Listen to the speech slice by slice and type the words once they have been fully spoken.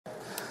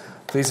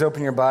Please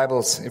open your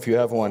Bibles, if you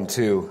have one,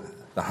 to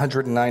the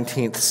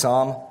 119th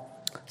Psalm,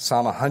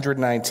 Psalm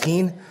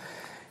 119, and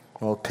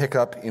we'll pick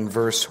up in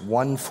verse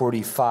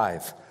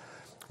 145.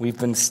 We've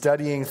been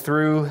studying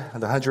through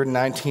the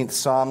 119th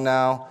Psalm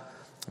now,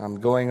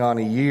 going on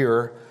a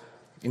year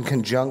in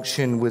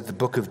conjunction with the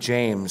book of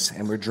James,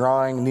 and we're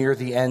drawing near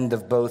the end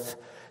of both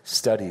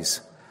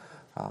studies.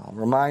 I'll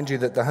remind you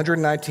that the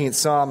 119th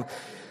Psalm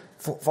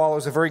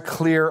follows a very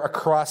clear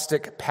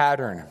acrostic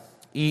pattern.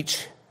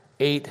 Each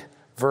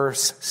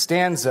 8-verse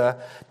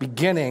stanza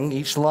beginning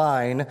each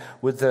line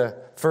with the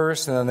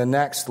first and then the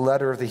next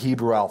letter of the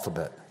Hebrew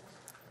alphabet,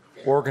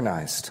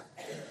 organized.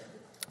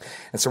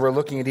 And so we're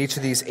looking at each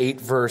of these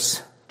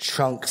 8-verse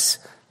chunks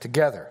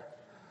together.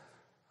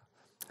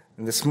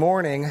 And this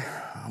morning,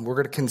 we're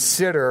going to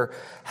consider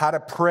how to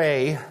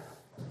pray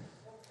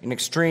in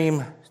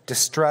extreme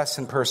distress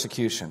and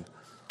persecution.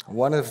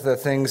 One of the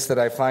things that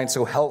I find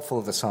so helpful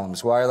of the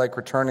Psalms, why I like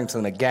returning to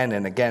them again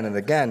and again and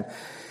again,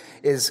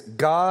 is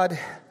God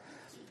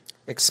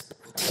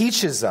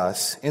teaches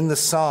us in the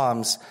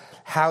Psalms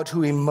how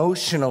to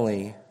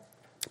emotionally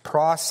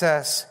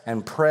process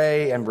and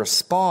pray and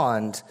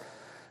respond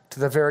to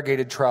the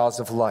variegated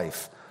trials of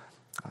life.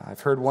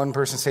 I've heard one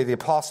person say the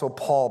Apostle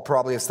Paul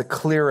probably has the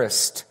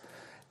clearest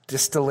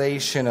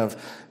distillation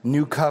of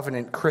New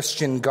Covenant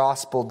Christian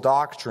gospel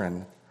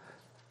doctrine,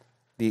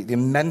 the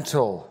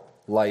mental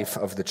life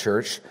of the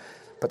church,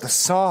 but the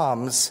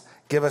Psalms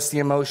give us the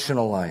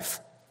emotional life.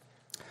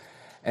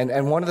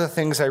 And one of the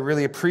things I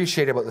really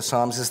appreciate about the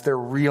Psalms is their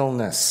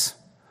realness.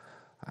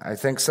 I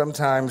think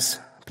sometimes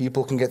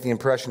people can get the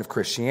impression of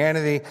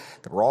Christianity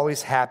that we're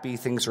always happy,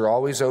 things are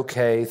always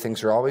okay,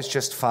 things are always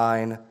just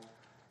fine,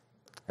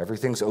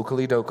 everything's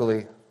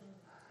okily-dokily.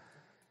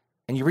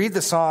 And you read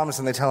the Psalms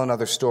and they tell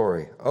another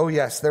story. Oh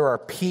yes, there are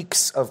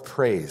peaks of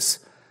praise,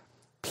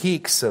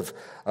 peaks of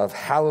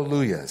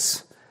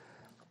hallelujahs.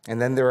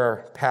 And then there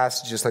are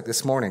passages like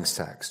this morning's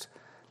text,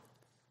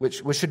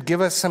 which should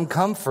give us some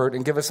comfort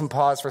and give us some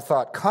pause for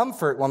thought.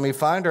 Comfort when we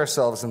find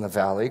ourselves in the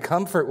valley.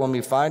 Comfort when we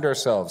find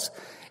ourselves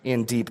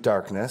in deep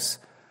darkness.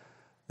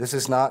 This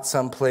is not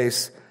some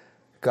place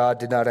God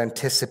did not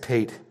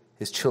anticipate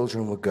his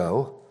children would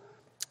go.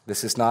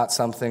 This is not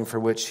something for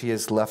which he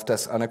has left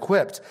us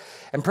unequipped.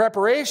 And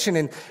preparation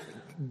and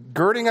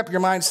girding up your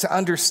minds to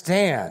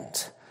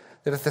understand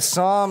that if the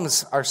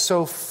Psalms are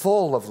so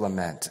full of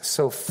lament,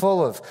 so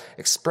full of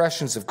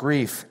expressions of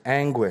grief,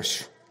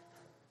 anguish,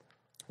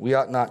 we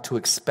ought not to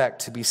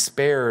expect to be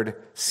spared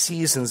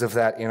seasons of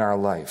that in our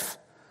life.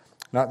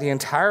 Not the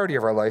entirety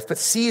of our life, but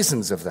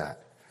seasons of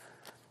that.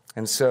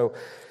 And so,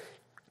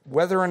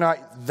 whether or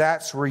not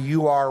that's where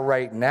you are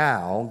right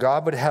now,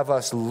 God would have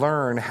us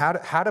learn how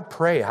to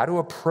pray, how to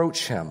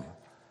approach him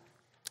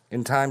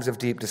in times of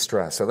deep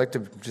distress. I'd like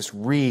to just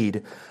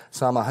read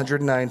Psalm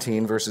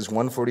 119, verses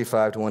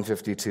 145 to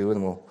 152,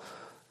 and we'll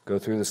go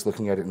through this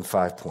looking at it in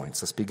 5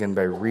 points. Let's begin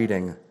by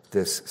reading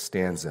this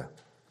stanza.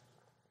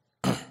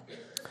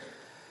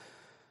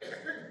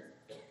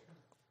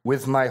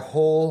 With my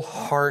whole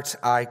heart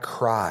I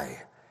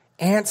cry,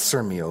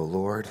 answer me, O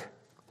Lord.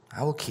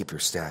 I will keep your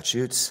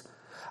statutes.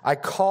 I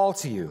call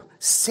to you,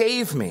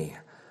 save me,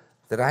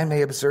 that I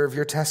may observe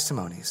your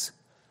testimonies.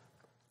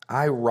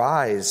 I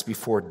rise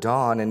before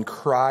dawn and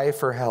cry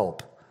for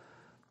help.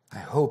 I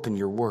hope in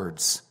your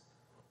words.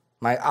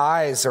 My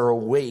eyes are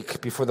awake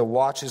before the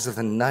watches of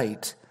the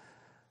night,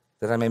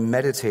 that I may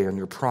meditate on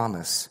your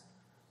promise.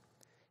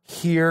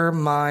 Hear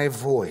my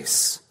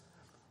voice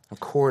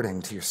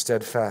according to your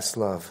steadfast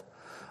love.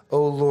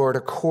 O Lord,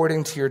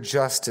 according to your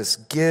justice,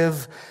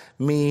 give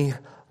me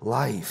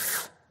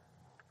life.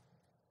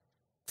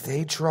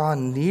 They draw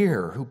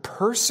near who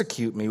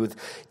persecute me with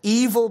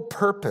evil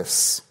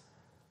purpose.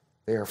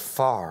 They are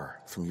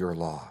far from your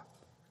law.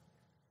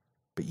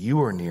 But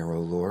you are near, O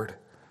Lord,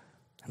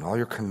 and all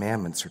your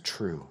commandments are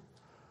true.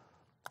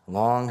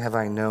 Long have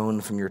I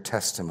known from your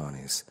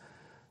testimonies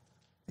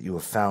that you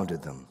have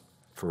founded them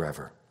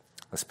forever.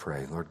 Let's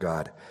pray. Lord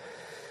God,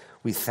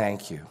 we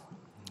thank you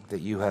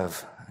that you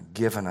have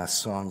given us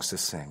songs to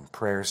sing,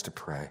 prayers to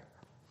pray,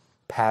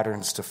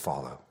 patterns to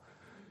follow,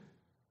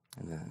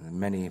 and the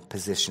many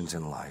positions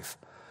in life.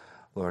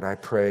 Lord, I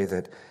pray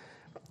that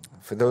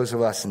for those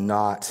of us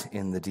not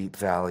in the deep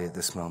valley at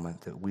this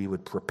moment, that we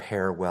would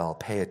prepare well,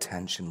 pay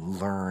attention,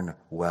 learn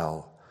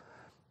well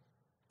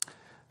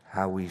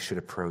how we should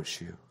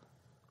approach you,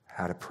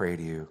 how to pray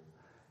to you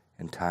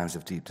in times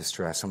of deep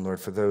distress. And Lord,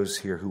 for those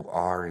here who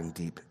are in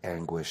deep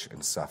anguish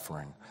and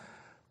suffering,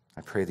 I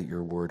pray that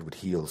your word would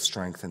heal,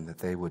 strengthen, that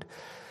they would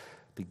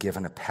be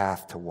given a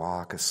path to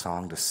walk, a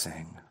song to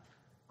sing,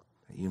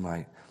 that you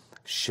might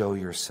show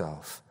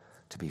yourself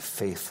to be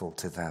faithful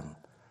to them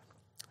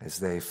as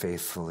they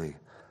faithfully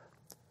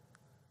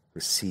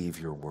receive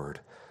your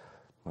word.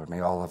 Lord, may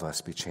all of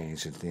us be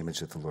changed into the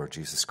image of the Lord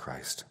Jesus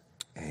Christ.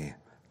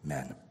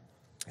 Amen.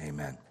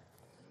 Amen.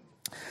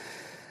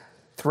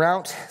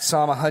 Throughout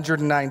Psalm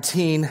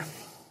 119,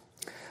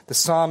 the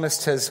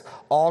psalmist has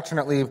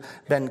alternately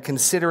been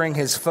considering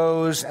his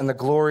foes and the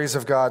glories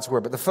of God's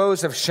word. But the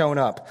foes have shown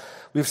up.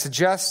 We've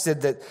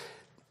suggested that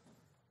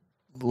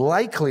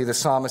likely the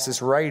psalmist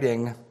is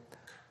writing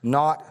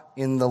not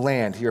in the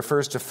land. He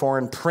refers to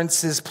foreign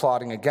princes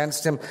plotting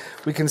against him.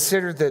 We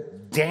consider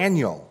that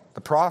Daniel,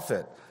 the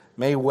prophet,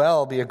 may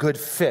well be a good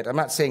fit. I'm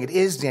not saying it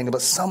is Daniel,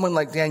 but someone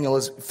like Daniel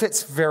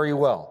fits very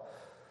well.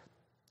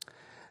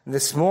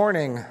 This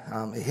morning,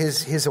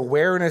 his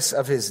awareness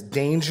of his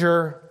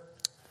danger,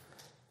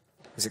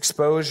 his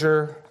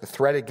exposure, the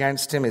threat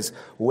against him is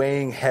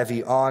weighing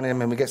heavy on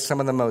him, and we get some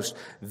of the most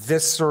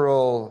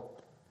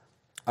visceral,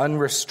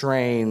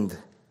 unrestrained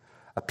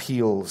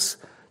appeals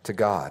to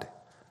God.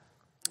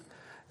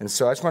 And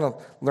so I just want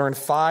to learn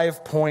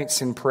 5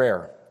 points in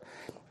prayer.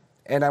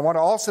 And I want to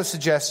also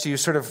suggest to you,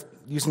 sort of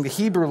using the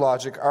Hebrew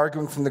logic,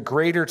 arguing from the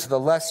greater to the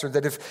lesser,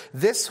 that if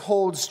this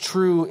holds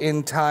true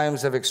in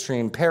times of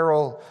extreme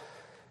peril,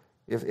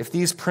 if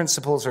these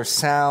principles are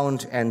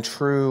sound and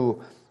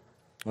true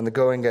when the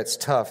going gets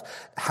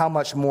tough, how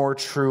much more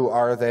true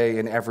are they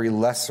in every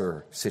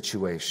lesser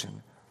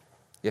situation?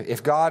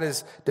 If God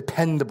is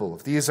dependable,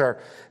 if these are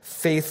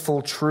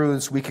faithful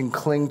truths we can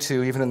cling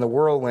to even in the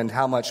whirlwind,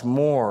 how much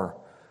more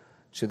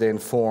should they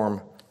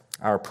inform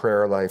our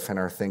prayer life and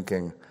our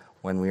thinking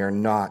when we are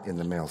not in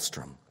the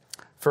maelstrom?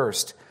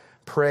 First,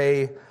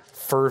 pray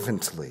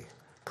fervently.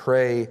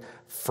 Pray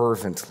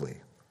fervently.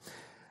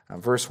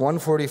 Verse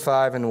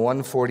 145 and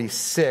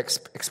 146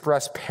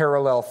 express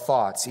parallel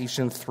thoughts, each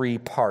in 3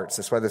 parts.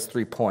 That's why there's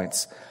 3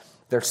 points.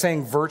 They're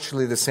saying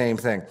virtually the same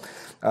thing.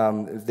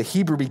 The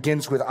Hebrew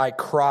begins with I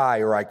cry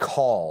or I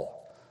call.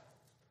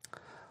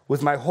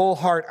 With my whole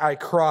heart I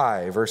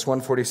cry, verse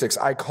 146,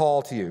 I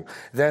call to you.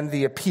 Then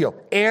the appeal,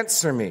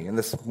 answer me, in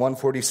this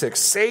 146,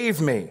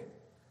 save me.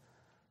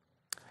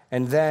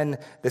 And then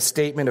the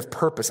statement of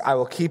purpose, I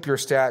will keep your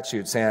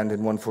statutes, and in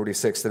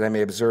 146, that I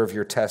may observe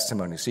your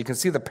testimony. So you can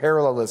see the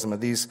parallelism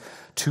of these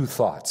 2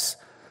 thoughts.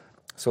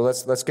 So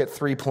let's get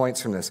 3 points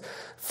from this.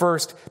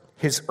 First,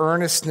 his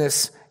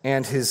earnestness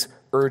and his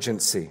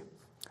urgency.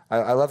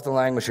 I love the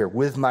language here.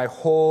 With my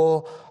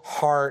whole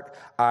heart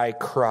I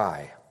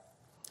cry.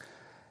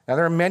 Now,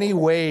 there are many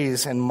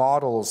ways and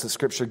models that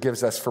Scripture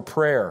gives us for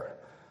prayer.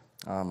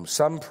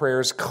 Some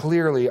prayers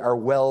clearly are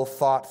well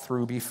thought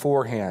through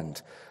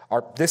beforehand.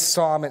 This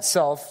psalm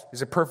itself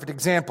is a perfect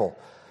example.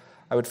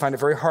 I would find it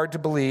very hard to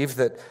believe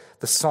that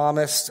the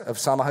psalmist of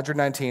Psalm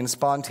 119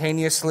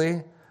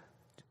 spontaneously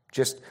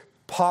just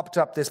popped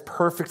up this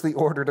perfectly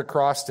ordered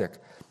acrostic.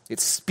 It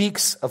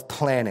speaks of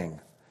planning.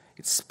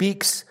 It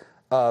speaks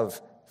of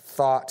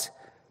thought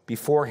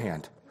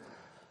beforehand.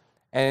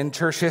 And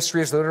church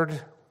history is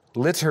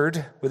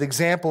littered with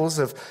examples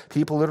of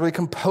people literally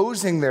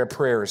composing their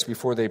prayers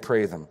before they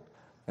pray them.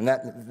 And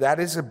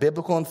that is a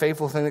biblical and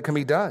faithful thing that can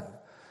be done.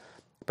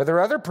 But there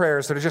are other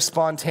prayers that are just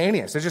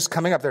spontaneous. They're just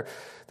coming up.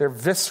 They're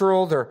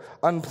visceral. They're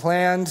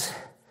unplanned.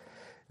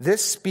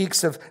 This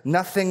speaks of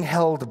nothing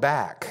held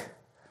back.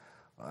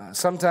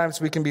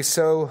 Sometimes we can be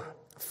so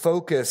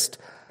focused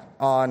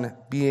on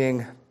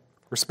being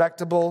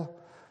respectable,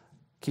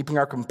 keeping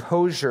our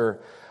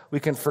composure, we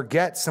can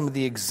forget some of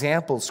the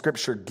examples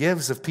Scripture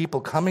gives of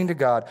people coming to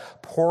God,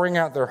 pouring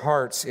out their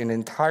hearts in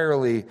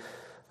entirely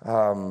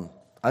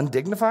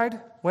undignified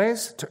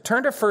ways.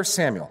 Turn to 1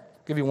 Samuel.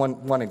 I'll give you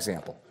one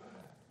example.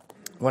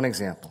 One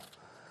example.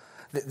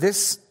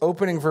 This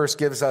opening verse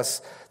gives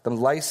us the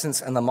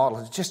license and the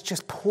model.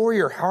 Just pour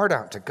your heart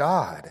out to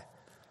God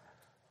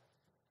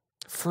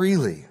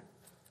freely.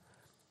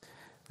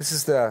 This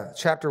is the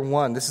chapter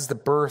 1. This is the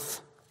birth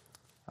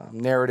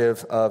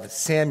narrative of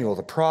Samuel,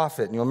 the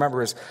prophet. And you'll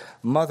remember his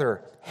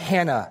mother,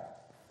 Hannah.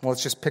 Well,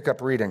 let's just pick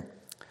up reading.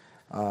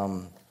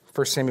 1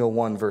 Samuel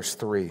 1, verse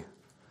 3.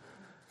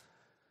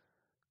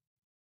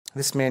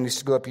 This man used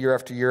to go up year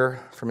after year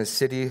from his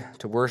city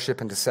to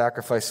worship and to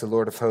sacrifice the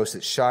Lord of hosts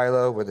at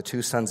Shiloh, where the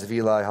 2 sons of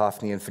Eli,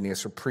 Hophni and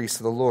Phinehas, were priests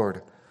of the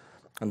Lord.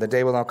 On the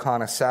day when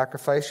Elkanah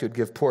sacrificed, he would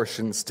give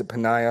portions to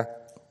Peninnah,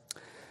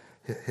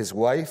 his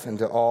wife, and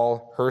to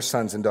all her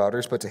sons and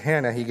daughters. But to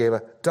Hannah he gave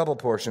a double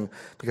portion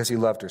because he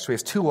loved her. So he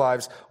has 2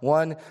 wives.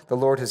 One, the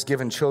Lord has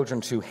given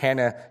children to.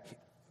 Hannah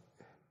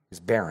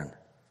is barren.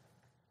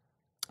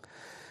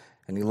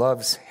 And he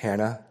loves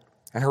Hannah.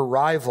 And her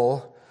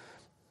rival...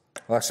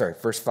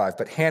 verse 5.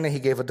 But Hannah he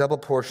gave a double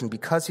portion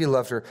because he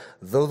loved her,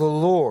 though the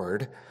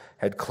Lord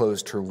had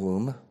closed her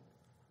womb.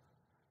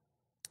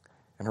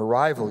 And her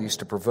rival used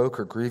to provoke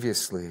her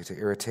grievously to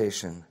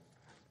irritation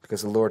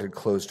because the Lord had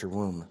closed her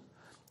womb.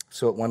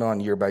 So it went on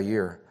year by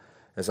year.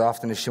 As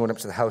often as she went up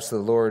to the house of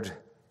the Lord,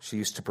 she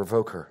used to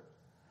provoke her.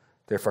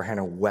 Therefore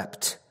Hannah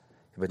wept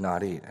and would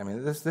not eat. I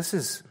mean, this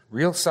is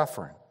real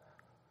suffering,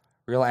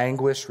 real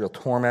anguish, real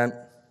torment.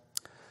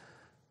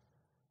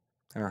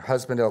 And her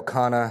husband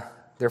Elkanah...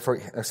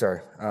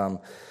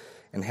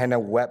 and Hannah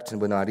wept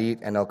and would not eat.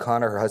 And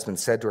Elkanah, her husband,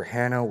 said to her,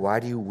 Hannah, why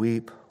do you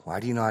weep?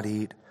 Why do you not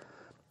eat?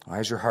 Why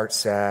is your heart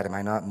sad? Am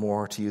I not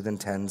more to you than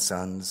 10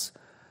 sons?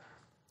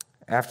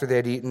 After they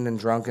had eaten and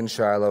drunk in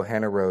Shiloh,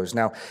 Hannah rose.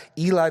 Now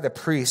Eli the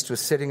priest was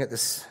sitting at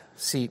the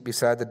seat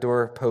beside the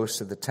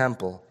doorpost of the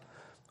temple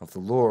of the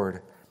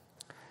Lord.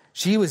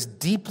 She was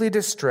deeply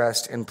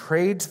distressed and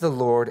prayed to the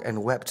Lord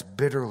and wept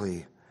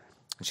bitterly.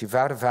 And she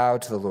vowed a vow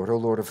to the Lord, O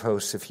Lord of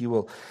hosts, if you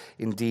will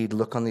indeed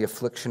look on the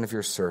affliction of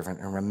your servant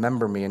and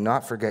remember me and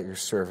not forget your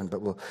servant,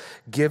 but will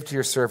give to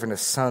your servant a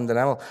son, then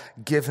I will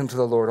give him to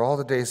the Lord all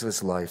the days of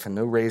his life, and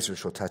no razor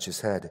shall touch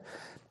his head.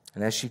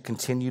 And as she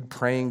continued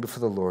praying before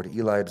the Lord,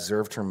 Eli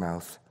observed her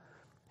mouth.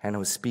 Hannah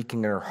was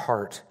speaking in her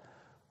heart.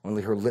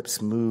 Only her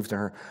lips moved,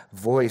 and her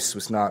voice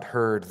was not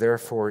heard.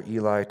 Therefore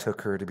Eli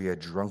took her to be a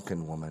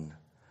drunken woman.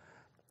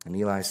 And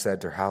Eli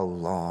said to her, how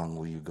long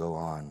will you go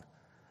on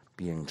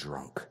being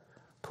drunk?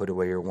 Put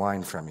away your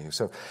wine from you.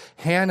 So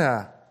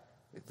Hannah,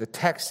 the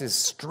text is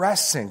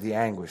stressing the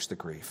anguish, the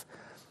grief.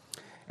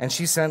 And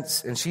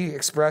she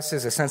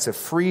expresses a sense of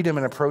freedom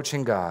in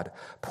approaching God,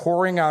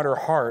 pouring out her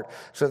heart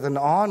so that an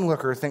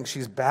onlooker thinks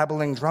she's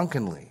babbling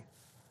drunkenly.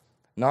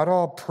 Not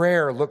all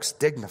prayer looks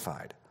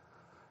dignified.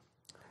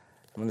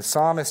 When the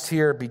psalmist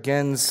here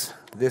begins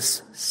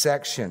this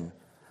section,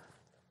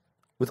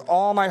 with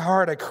all my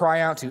heart I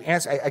cry out to you.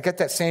 I get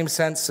that same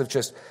sense of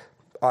just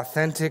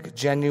authentic,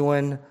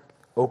 genuine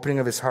opening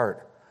of his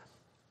heart.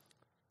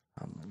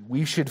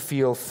 We should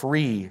feel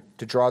free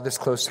to draw this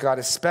close to God,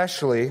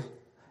 especially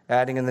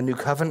adding in the new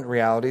covenant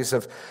realities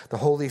of the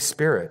Holy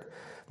Spirit.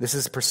 This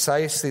is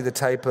precisely the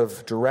type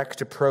of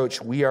direct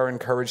approach we are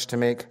encouraged to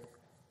make.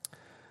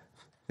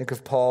 Think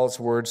of Paul's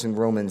words in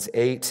Romans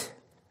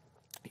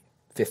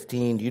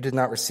 8:15. You did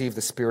not receive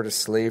the spirit of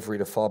slavery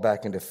to fall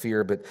back into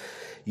fear, but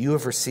you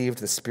have received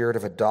the spirit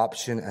of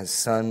adoption as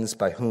sons,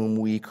 by whom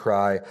we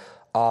cry,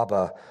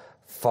 Abba,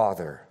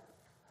 Father.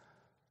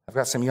 I've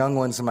got some young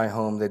ones in my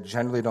home that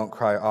generally don't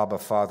cry Abba,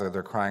 Father.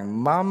 They're crying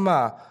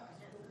Mama.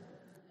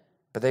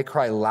 But they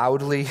cry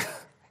loudly,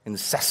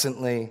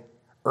 incessantly,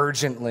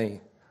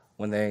 urgently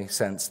when they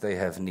sense they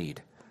have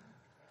need.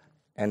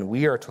 And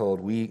we are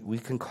told we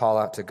can call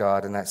out to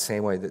God in that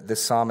same way. That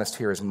this psalmist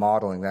here is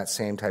modeling that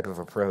same type of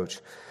approach,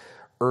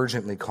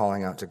 urgently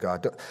calling out to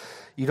God.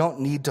 You don't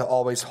need to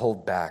always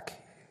hold back.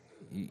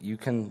 You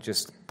can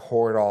just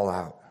pour it all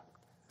out.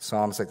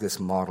 Psalms like this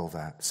model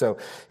that. So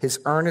his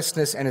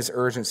earnestness and his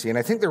urgency. And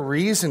I think the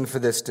reason for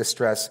this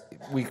distress,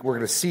 we're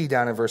going to see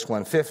down in verse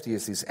 150,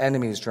 is these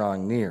enemies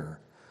drawing near.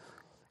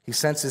 He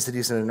senses that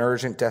he's in an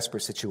urgent,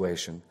 desperate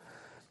situation.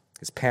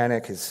 His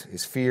panic,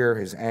 his fear,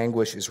 his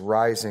anguish is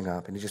rising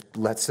up, and he just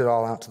lets it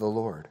all out to the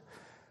Lord.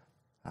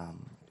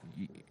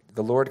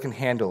 The Lord can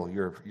handle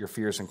your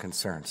fears and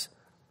concerns.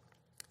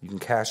 You can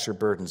cast your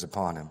burdens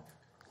upon him.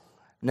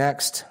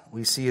 Next,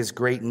 we see his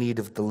great need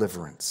of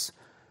deliverance.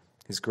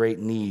 His great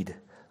need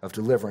of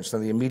deliverance. Now,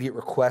 the immediate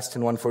request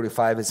in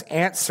 145 is,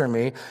 answer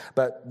me,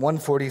 but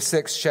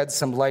 146 sheds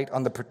some light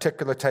on the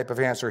particular type of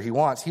answer he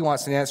wants. He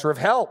wants an answer of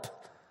help.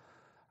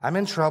 I'm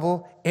in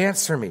trouble.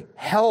 Answer me.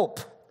 Help.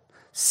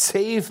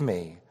 Save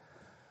me.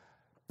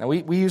 Now,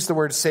 we use the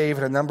word save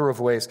in a number of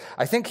ways.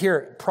 I think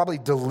here, probably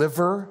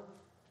deliver,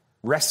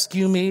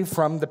 rescue me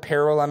from the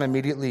peril I'm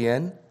immediately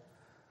in.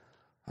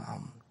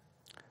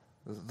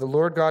 The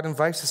Lord God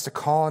invites us to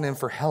call on him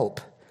for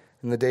help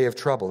in the day of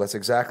trouble. That's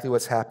exactly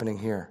what's happening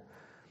here.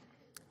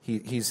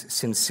 He's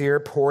sincere,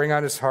 pouring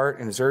out his heart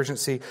and his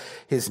urgency.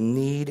 His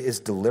need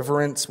is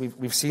deliverance.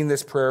 We've seen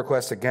this prayer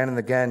request again and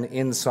again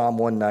in Psalm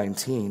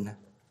 119.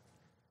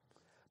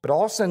 But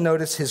also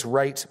notice his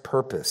right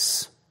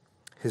purpose.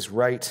 His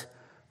right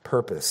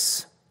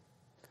purpose.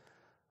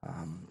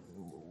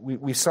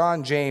 We saw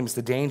in James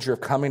the danger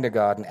of coming to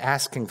God and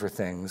asking for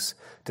things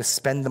to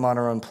spend them on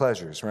our own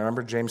pleasures.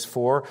 Remember James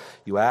 4?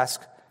 You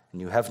ask and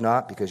you have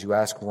not because you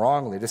ask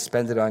wrongly to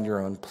spend it on your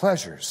own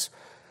pleasures.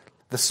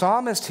 The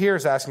psalmist here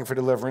is asking for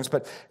deliverance,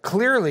 but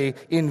clearly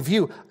in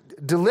view,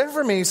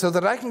 deliver me so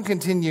that I can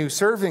continue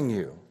serving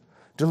you.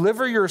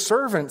 Deliver your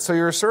servant so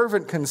your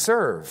servant can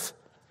serve.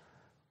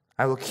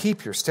 I will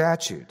keep your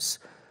statutes.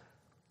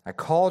 I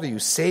call to you,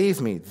 save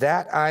me,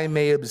 that I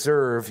may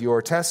observe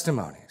your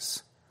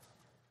testimonies.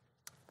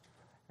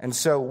 And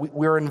so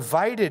we're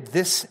invited,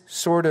 this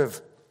sort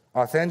of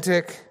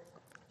authentic,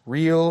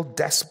 real,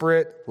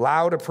 desperate,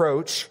 loud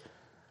approach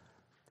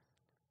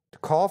to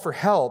call for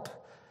help,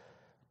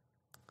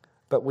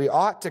 but we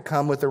ought to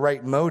come with the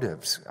right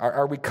motives.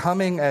 Are we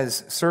coming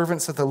as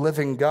servants of the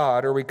living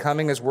God, or are we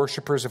coming as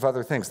worshipers of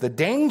other things? The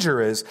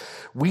danger is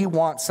we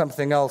want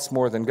something else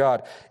more than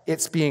God.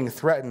 It's being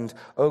threatened,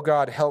 oh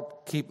God,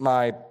 help keep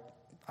my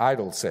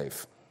idol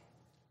safe.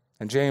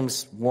 And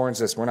James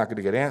warns us we're not going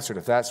to get answered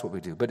if that's what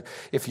we do. But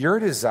if your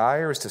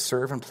desire is to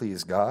serve and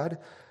please God,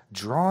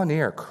 draw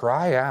near,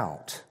 cry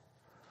out,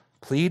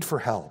 plead for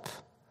help.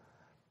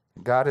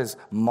 God has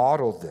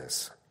modeled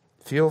this.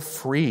 Feel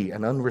free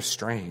and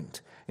unrestrained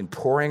in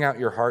pouring out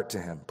your heart to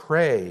him.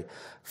 Pray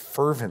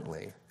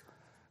fervently.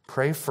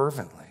 Pray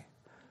fervently.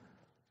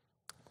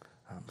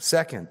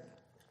 Second,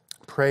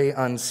 pray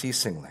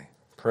unceasingly.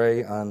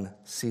 Pray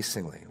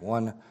unceasingly.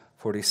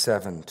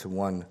 147 to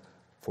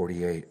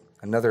 148.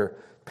 Another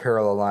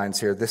parallel lines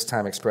here, this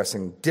time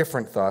expressing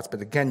different thoughts,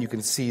 but again, you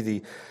can see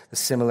the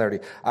similarity.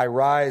 I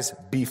rise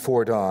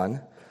before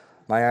dawn.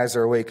 My eyes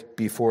are awake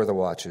before the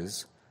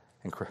watches.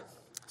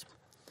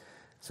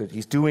 So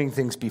he's doing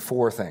things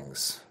before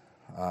things.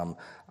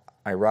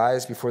 I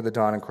rise before the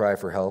dawn and cry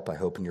for help. I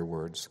hope in your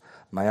words.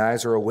 My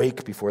eyes are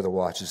awake before the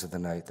watches of the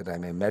night, that I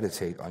may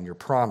meditate on your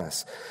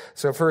promise.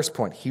 So first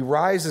point, he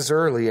rises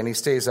early and he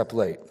stays up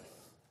late.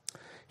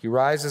 He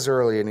rises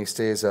early and he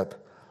stays up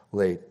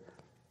late.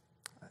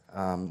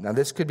 Now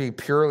this could be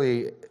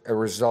purely a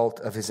result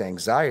of his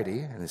anxiety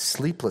and his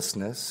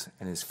sleeplessness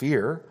and his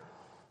fear,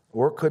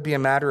 or it could be a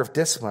matter of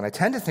discipline. I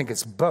tend to think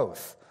it's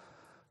both.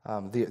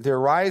 The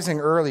rising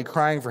early,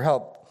 crying for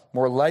help,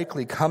 more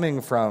likely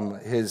coming from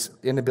his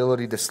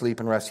inability to sleep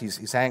and rest.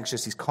 He's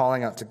anxious, he's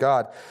calling out to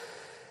God.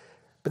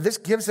 But this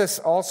gives us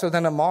also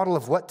then a model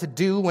of what to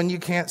do when you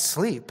can't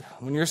sleep,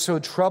 when you're so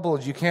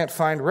troubled you can't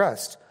find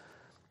rest.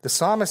 The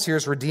psalmist here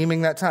is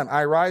redeeming that time.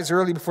 I rise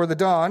early before the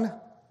dawn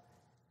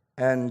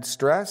and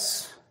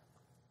stress?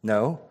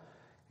 No.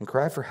 And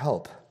cry for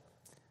help.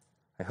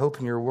 I hope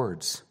in your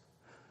words.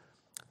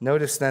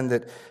 Notice then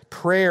that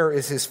prayer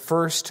is his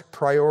first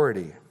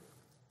priority.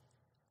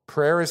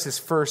 Prayer is his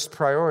first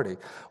priority.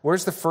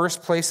 Where's the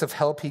first place of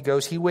help he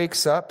goes? He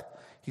wakes up,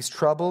 he's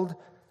troubled,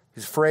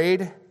 he's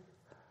afraid.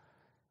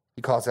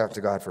 He calls out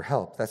to God for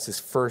help. That's his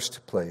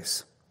first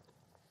place.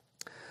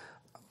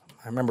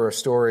 I remember a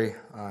story,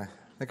 I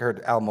think I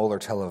heard Al Mohler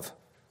tell of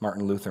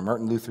Martin Luther.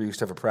 Martin Luther used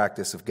to have a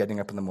practice of getting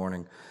up in the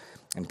morning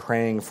and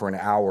praying for an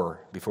hour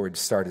before he'd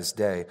start his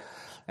day.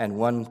 And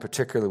one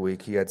particular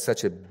week, he had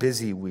such a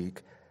busy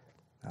week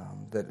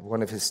that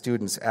one of his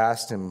students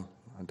asked him,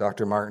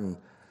 Dr. Martin,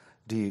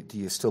 do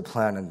you still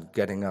plan on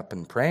getting up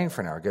and praying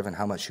for an hour, given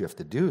how much you have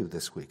to do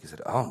this week? He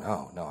said,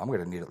 oh, no, I'm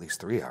going to need at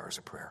least 3 hours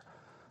of prayer.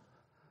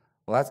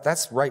 Well,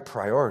 that's right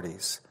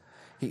priorities.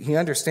 He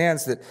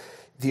understands that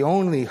the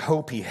only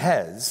hope he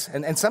has,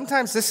 and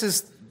sometimes this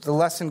is the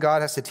lesson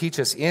God has to teach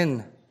us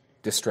in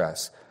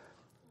distress.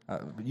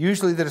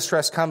 Usually the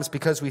distress comes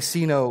because we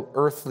see no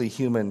earthly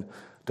human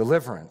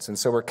deliverance, and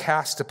so we're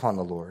cast upon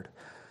the Lord.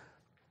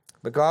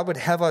 But God would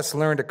have us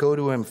learn to go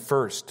to him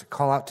first, to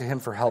call out to him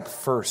for help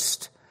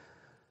first.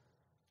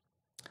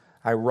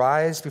 I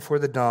rise before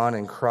the dawn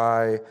and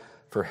cry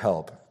for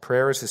help.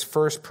 Prayer is his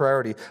first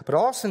priority, but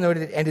also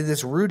noted, and it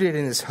is rooted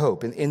in his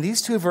hope. In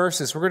these two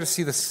verses, we're going to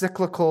see the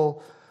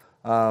cyclical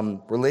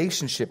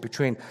relationship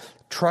between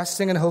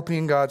trusting and hoping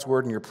in God's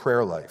word and your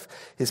prayer life.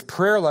 His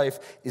prayer life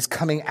is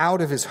coming out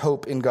of his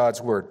hope in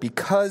God's word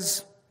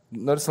because,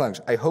 notice the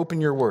language, I hope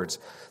in your words.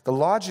 The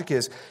logic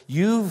is,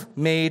 you've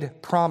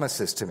made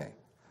promises to me.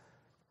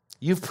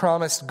 You've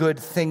promised good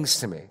things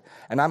to me.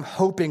 And I'm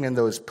hoping in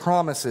those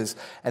promises,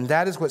 and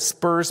that is what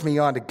spurs me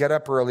on to get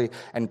up early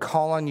and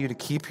call on you to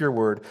keep your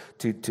word,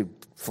 to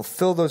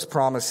fulfill those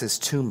promises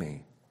to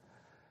me.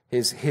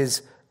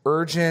 His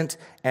urgent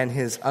and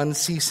his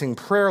unceasing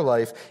prayer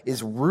life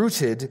is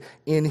rooted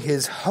in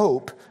his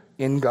hope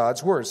in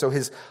God's word. So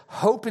his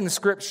hope in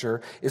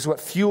Scripture is what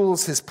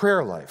fuels his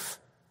prayer life,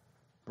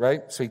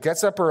 right? So he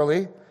gets up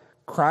early,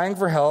 crying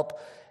for help,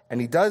 and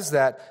he does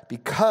that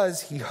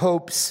because he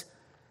hopes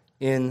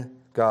in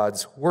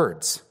God's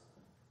words.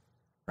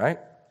 Right?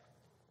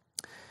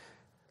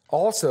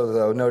 Also,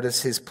 though,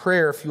 notice his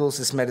prayer fuels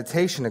his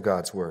meditation of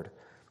God's word.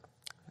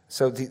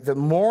 So the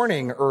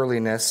morning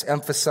earliness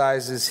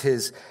emphasizes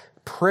his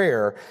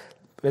prayer.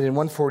 But in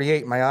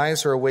 148, my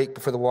eyes are awake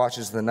before the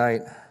watches of the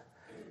night,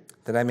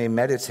 that I may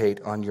meditate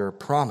on your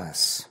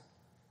promise.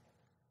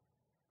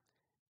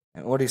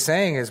 And what he's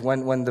saying is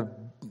when the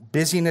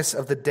busyness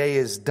of the day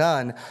is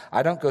done,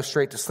 I don't go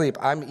straight to sleep.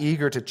 I'm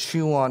eager to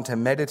chew on, to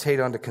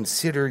meditate on, to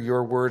consider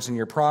your words and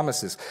your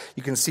promises.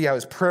 You can see how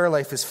his prayer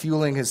life is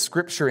fueling his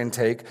scripture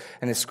intake,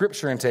 and his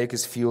scripture intake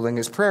is fueling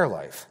his prayer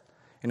life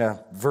in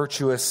a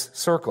virtuous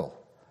circle.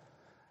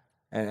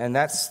 And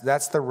that's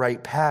the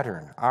right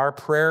pattern. Our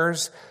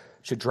prayers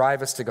should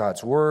drive us to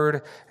God's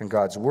word, and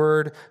God's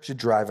word should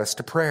drive us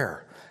to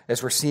prayer.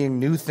 As we're seeing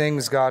new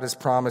things God is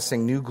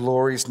promising, new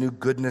glories, new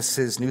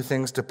goodnesses, new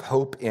things to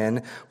hope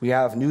in, we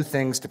have new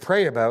things to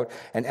pray about.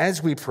 And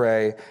as we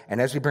pray and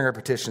as we bring our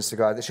petitions to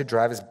God, that should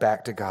drive us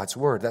back to God's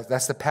word.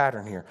 That's the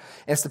pattern here.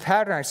 And it's the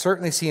pattern I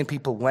certainly see in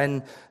people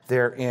when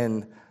they're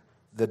in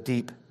the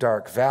deep,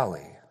 dark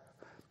valley.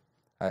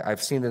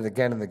 I've seen it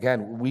again and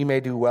again. We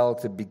may do well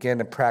to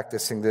begin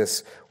practicing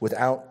this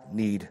without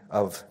need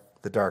of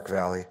the dark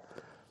valley.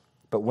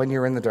 But when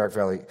you're in the dark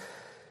valley,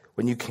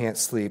 when you can't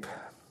sleep,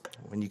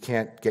 when you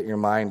can't get your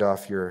mind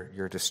off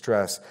your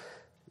distress,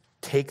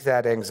 take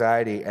that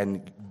anxiety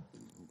and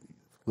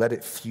let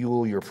it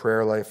fuel your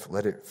prayer life.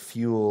 Let it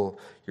fuel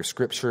your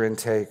scripture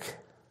intake.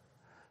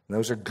 And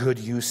those are good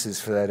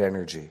uses for that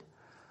energy.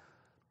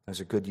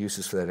 Those are good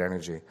uses for that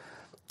energy.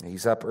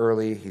 He's up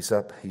early. He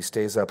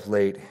stays up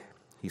late.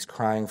 He's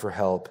crying for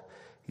help.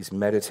 He's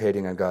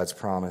meditating on God's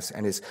promise.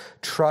 And his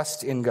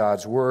trust in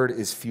God's word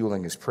is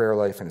fueling his prayer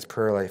life, and his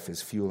prayer life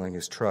is fueling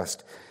his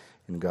trust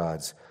in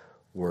God's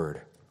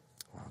word.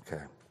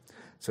 Okay.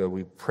 So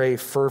we pray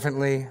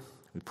fervently.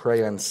 We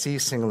pray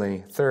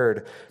unceasingly.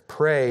 Third,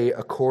 pray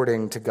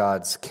according to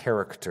God's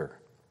character.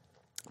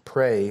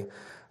 Pray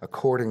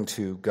according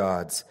to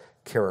God's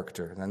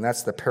character. And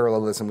that's the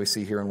parallelism we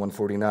see here in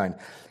 149.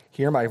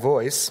 Hear my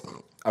voice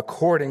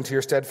according to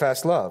your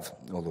steadfast love,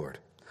 O Lord.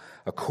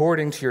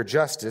 According to your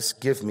justice,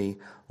 give me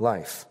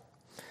life.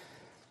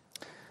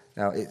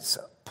 Now, it's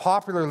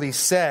popularly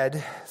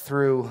said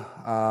through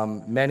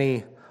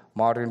many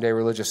modern-day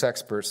religious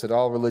experts that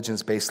all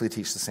religions basically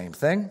teach the same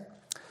thing,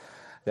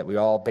 that we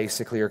all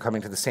basically are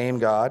coming to the same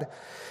God.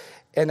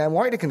 And I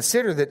want you to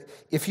consider that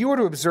if you were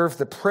to observe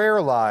the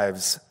prayer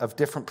lives of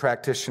different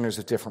practitioners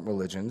of different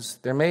religions,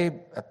 there may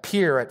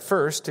appear at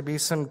first to be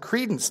some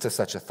credence to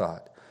such a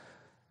thought.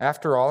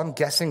 After all, I'm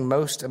guessing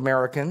most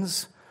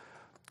Americans,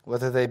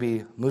 whether they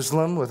be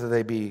Muslim, whether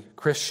they be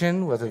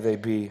Christian, whether they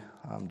be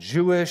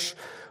Jewish,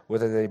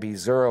 whether they be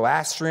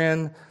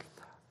Zoroastrian,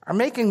 are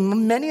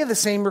making many of the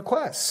same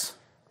requests.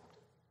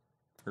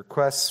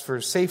 Requests for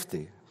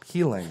safety,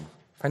 healing,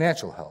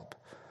 financial help.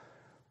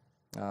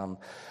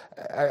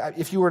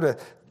 If you were to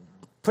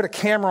put a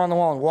camera on the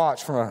wall and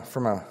watch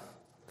from a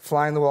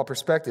fly-in-the-wall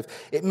perspective,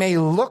 it may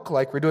look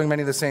like we're doing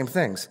many of the same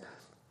things.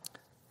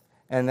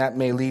 And that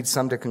may lead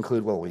some to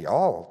conclude, well, we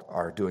all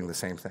are doing the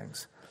same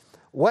things.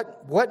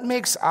 What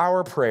makes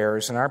our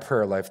prayers and our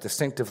prayer life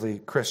distinctively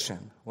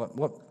Christian?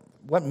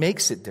 What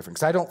makes it different?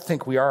 Because I don't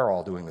think we are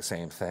all doing the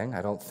same thing.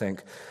 I don't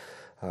think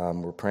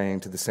we're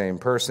praying to the same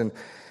person.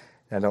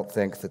 I don't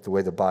think that the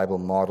way the Bible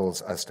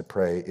models us to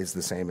pray is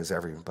the same as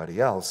everybody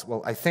else.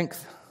 Well, I think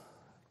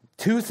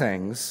two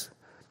things,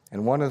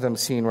 and one of them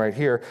seen right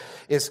here,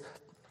 is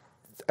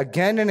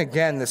again and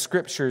again the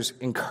Scriptures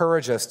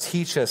encourage us,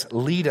 teach us,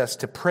 lead us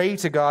to pray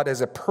to God as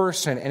a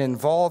person and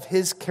involve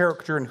His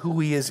character and who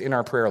He is in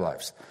our prayer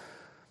lives.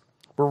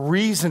 We're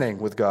reasoning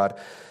with God.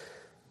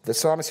 The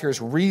psalmist here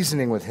is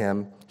reasoning with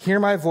Him. Hear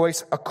my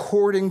voice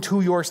according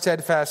to your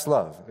steadfast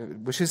love,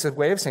 which is a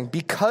way of saying,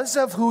 because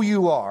of who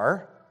you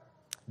are,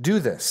 do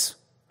this.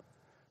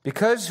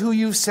 Because who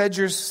you've said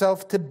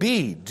yourself to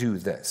be, do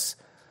this.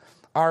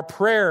 Our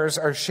prayers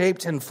are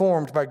shaped and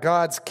formed by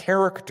God's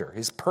character,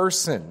 His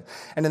person.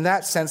 And in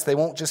that sense, they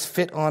won't just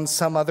fit on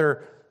some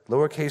other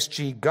lowercase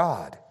g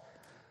God.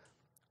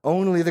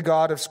 Only the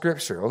God of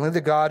Scripture, only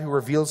the God who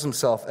reveals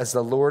Himself as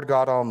the Lord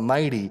God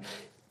Almighty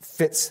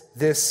fits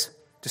this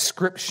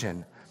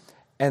description.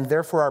 And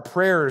therefore our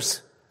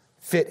prayers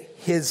fit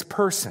His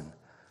person.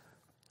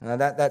 Now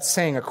that's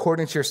saying,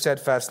 according to your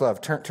steadfast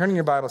love. Turning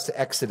your Bibles to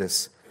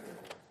Exodus.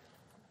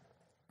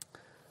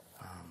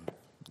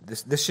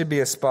 This should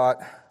be a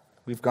spot,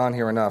 we've gone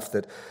here enough,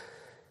 that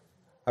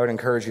I would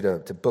encourage you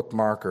to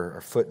bookmark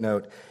or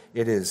footnote.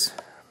 It is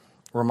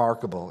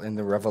remarkable in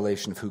the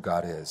revelation of who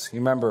God is. You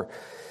remember,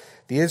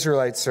 the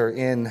Israelites are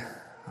in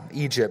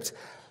Egypt,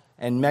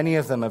 and many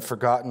of them have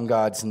forgotten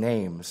God's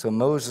name. So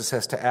Moses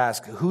has to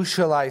ask, who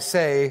shall I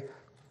say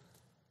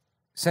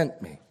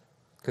sent me?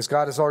 Because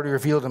God has already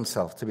revealed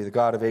Himself to be the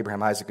God of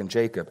Abraham, Isaac, and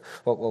Jacob.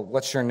 Well,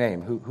 what's your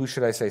name? Who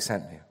should I say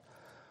sent me?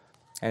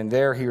 And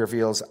there He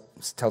reveals,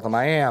 tell them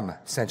I am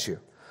sent you.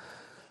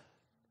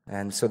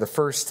 And so the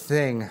first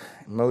thing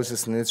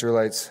Moses and the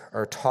Israelites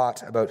are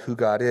taught about who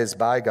God is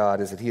by God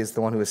is that He is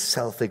the one who is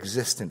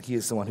self-existent. He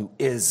is the one who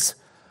is.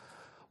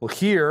 Well,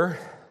 here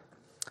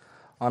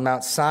on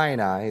Mount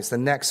Sinai is the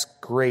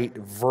next great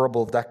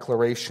verbal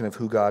declaration of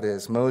who God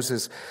is.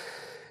 Moses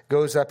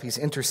goes up, he's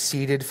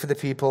interceded for the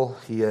people.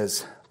 He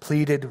has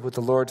pleaded with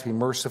the Lord to be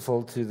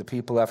merciful to the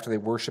people after they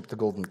worshiped the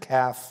golden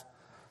calf.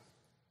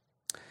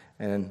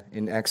 And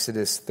in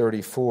Exodus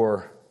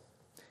 34,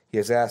 he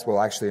has asked,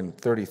 well, actually in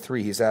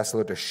 33, he's asked the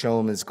Lord to show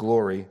him His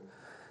glory.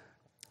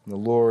 And the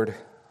Lord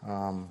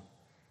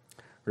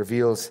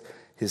reveals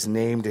His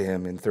name to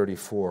him in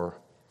 34.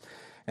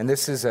 And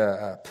this is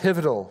a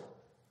pivotal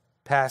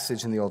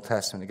passage in the Old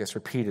Testament. It gets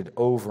repeated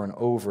over and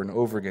over and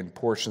over again,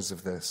 portions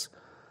of this.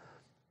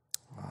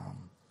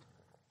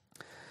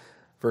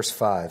 Verse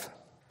 5,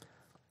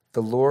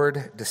 the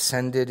Lord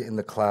descended in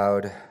the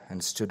cloud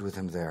and stood with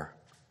him there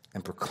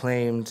and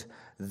proclaimed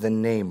the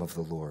name of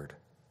the Lord.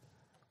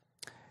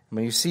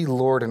 When you see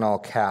Lord in all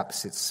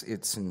caps,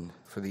 it's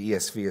for the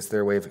ESV, it's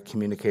their way of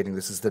communicating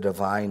this is the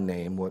divine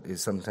name, what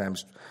is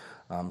sometimes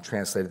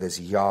translated as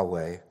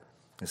Yahweh.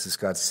 This is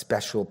God's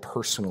special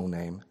personal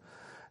name.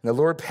 And the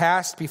Lord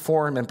passed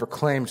before him and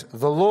proclaimed,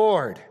 the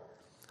Lord,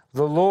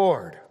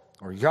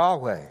 or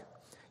Yahweh,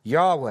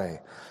 Yahweh,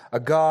 a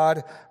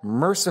God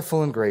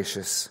merciful and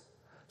gracious,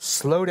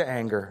 slow to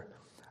anger,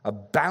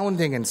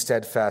 abounding in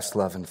steadfast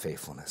love and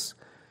faithfulness,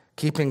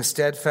 keeping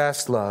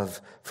steadfast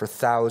love for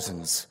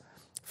thousands,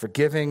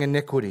 forgiving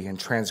iniquity and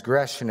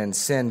transgression and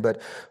sin,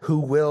 but who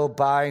will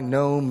by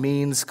no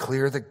means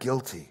clear the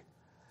guilty,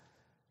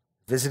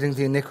 visiting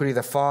the iniquity of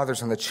the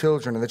fathers on the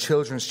children and the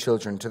children's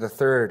children to the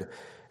third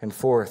and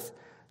fourth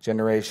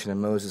generation.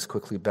 And Moses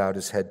quickly bowed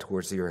his head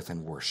towards the earth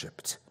and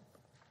worshipped.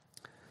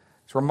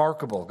 It's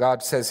remarkable.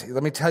 God says,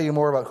 let me tell you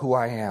more about who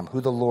I am, who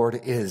the Lord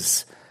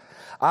is.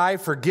 I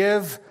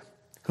forgive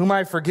whom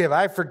I forgive.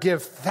 I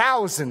forgive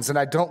thousands, and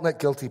I don't let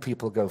guilty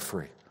people go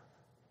free.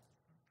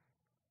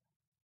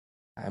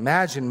 I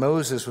imagine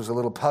Moses was a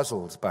little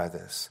puzzled by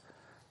this.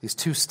 These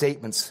two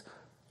statements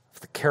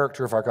of the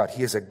character of our God.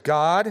 He is a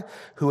God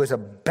who is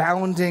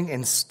abounding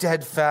in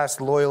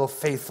steadfast, loyal,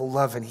 faithful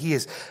love, and He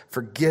is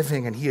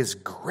forgiving, and He is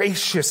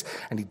gracious,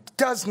 and He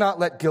does not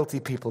let guilty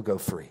people go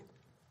free.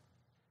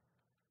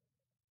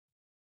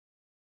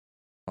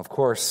 Of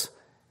course,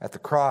 at the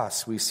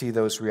cross, we see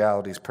those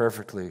realities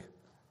perfectly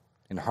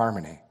in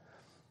harmony,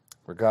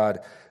 where God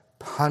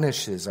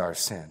punishes our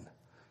sin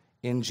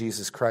in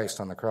Jesus Christ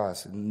on the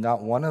cross.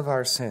 Not one of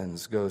our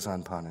sins goes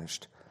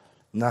unpunished.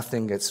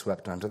 Nothing gets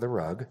swept under the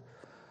rug.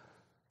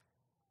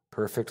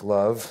 Perfect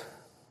love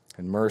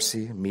and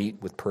mercy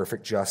meet with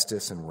perfect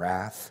justice and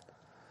wrath.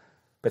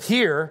 But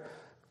here,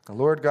 the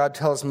Lord God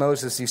tells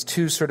Moses these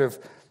two sort of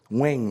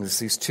wings,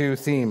 these two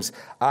themes.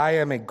 I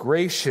am a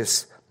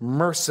gracious,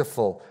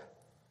 merciful,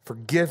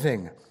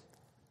 forgiving,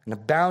 and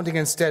abounding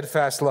in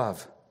steadfast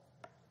love.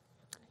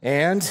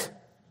 And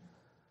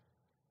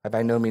I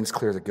by no means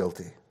clear the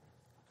guilty.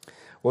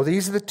 Well,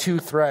 these are the two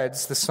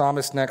threads the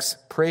psalmist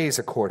next prays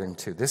according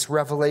to. This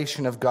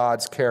revelation of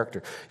God's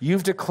character.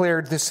 You've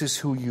declared this is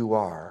who you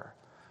are.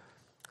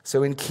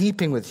 So in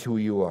keeping with who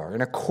you are,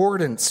 in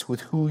accordance with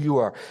who you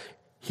are,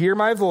 hear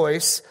my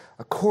voice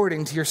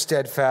according to your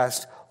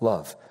steadfast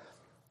love.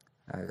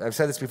 I've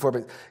said this before,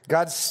 but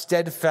God's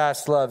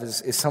steadfast love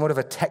is somewhat of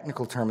a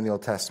technical term in the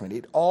Old Testament.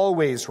 It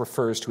always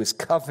refers to his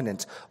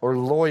covenant or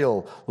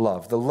loyal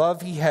love, the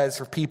love he has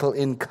for people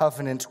in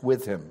covenant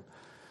with him.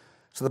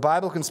 So the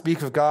Bible can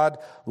speak of God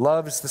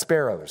loves the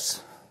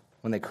sparrows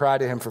when they cry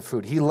to him for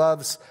food. He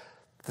loves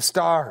the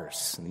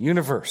stars and the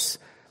universe.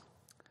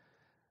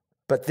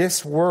 But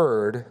this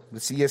word, the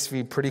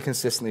ESV pretty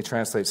consistently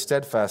translates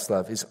steadfast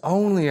love, is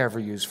only ever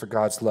used for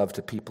God's love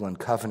to people in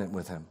covenant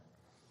with him.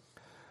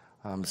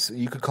 So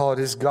you could call it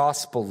his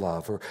gospel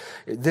love, or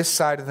this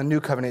side of the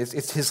new covenant,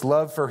 it's his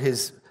love for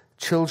his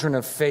children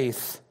of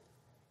faith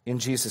in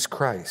Jesus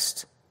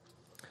Christ.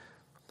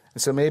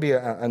 And so maybe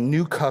a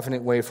new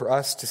covenant way for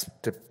us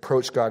to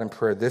approach God in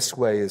prayer this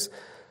way is,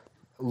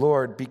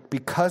 Lord,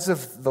 because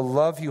of the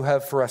love you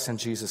have for us in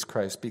Jesus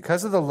Christ,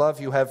 because of the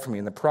love you have for me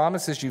and the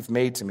promises you've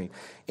made to me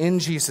in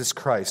Jesus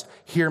Christ,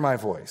 hear my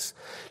voice.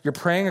 You're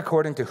praying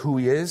according to who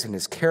he is and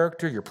his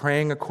character. You're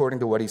praying according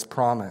to what he's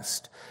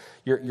promised.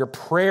 Your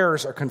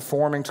prayers are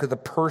conforming to the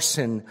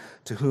person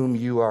to whom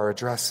you are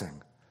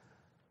addressing.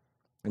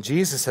 And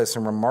Jesus has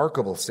some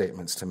remarkable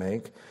statements to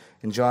make.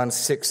 In John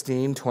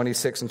 16,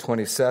 26 and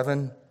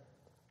 27,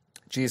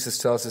 Jesus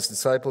tells his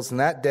disciples, in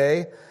that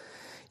day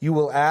you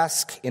will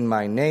ask in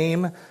my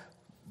name.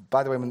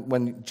 By the way,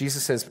 when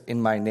Jesus says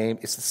in my name,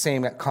 it's the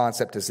same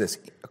concept as this.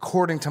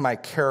 According to my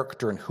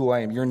character and who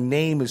I am. Your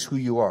name is who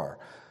you are.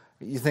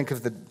 You think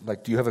of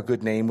do you have a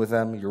good name with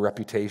them, your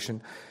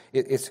reputation?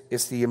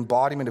 It's the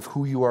embodiment of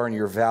who you are and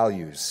your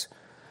values.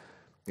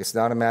 It's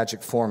not a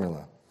magic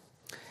formula.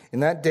 In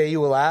that day you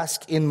will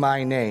ask in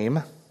my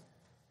name,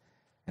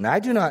 and I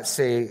do not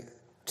say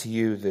to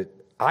you that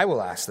I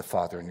will ask the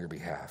Father on your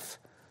behalf,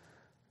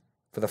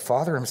 for the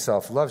Father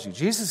himself loves you.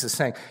 Jesus is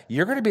saying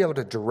you're going to be able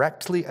to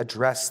directly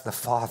address the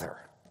Father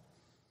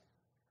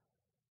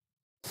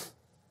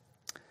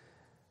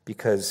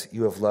because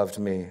you have loved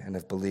me and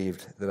have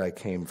believed that I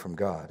came from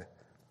God.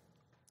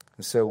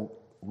 And so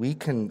we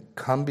can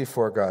come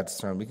before God's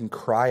throne. We can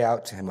cry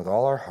out to him with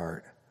all our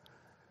heart.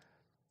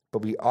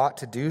 But we ought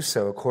to do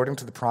so according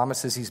to the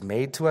promises he's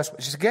made to us,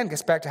 which again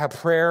gets back to how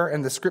prayer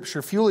and the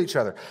scripture fuel each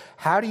other.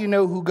 How do you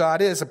know who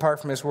God is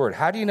apart from his word?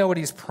 How do you know what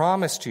he's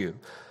promised you,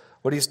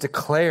 what he's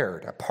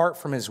declared apart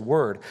from his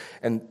word?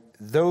 And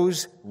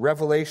those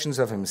revelations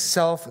of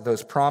himself,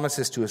 those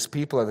promises to his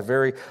people are the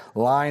very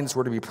lines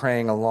we're to be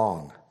praying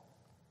along.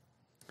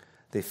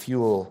 They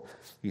fuel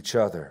each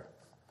other.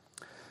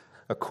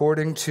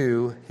 According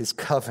to his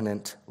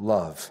covenant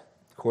love.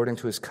 According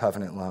to his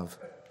covenant love.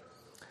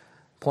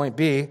 Point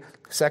B,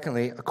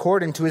 secondly,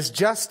 according to his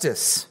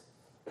justice.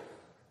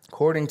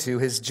 According to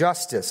his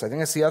justice. I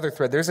think that's the other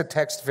thread. There's a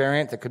text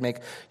variant that could make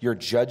your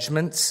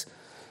judgments.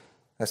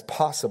 That's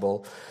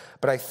possible.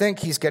 But I think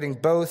he's getting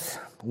both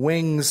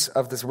wings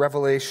of this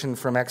revelation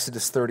from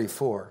Exodus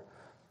 34.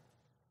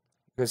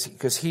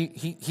 Because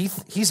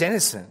he's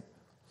innocent.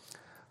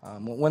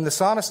 When the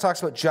psalmist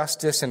talks about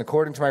justice and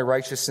according to my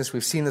righteousness,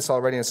 we've seen this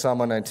already in Psalm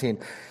 119,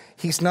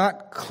 he's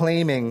not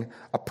claiming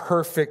a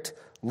perfect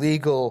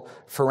legal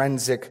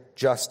forensic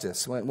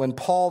justice. When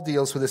Paul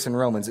deals with this in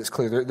Romans, it's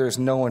clear there's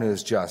no one who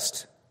is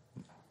just.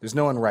 There's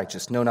no one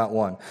righteous, no, not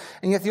one.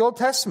 And yet the Old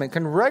Testament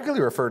can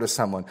regularly refer to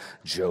someone.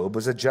 Job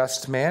was a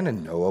just man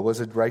and Noah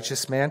was a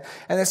righteous man.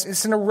 And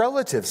it's in a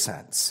relative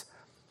sense.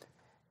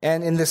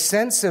 And in the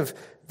sense of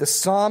the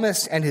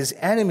psalmist and his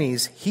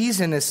enemies, he's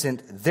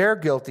innocent, they're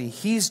guilty,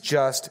 he's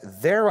just,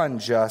 they're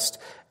unjust.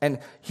 And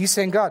he's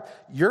saying, God,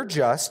 you're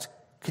just.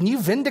 Can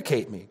you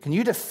vindicate me? Can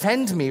you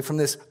defend me from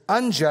this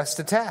unjust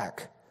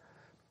attack?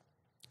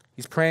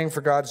 He's praying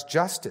for God's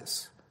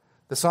justice.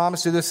 The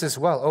psalmists do this as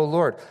well. Oh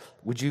Lord,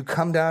 would you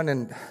come down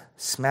and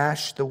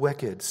smash the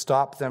wicked,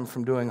 stop them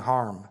from doing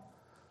harm?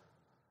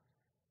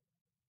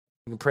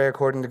 We can pray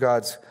according to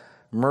God's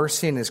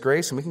mercy and his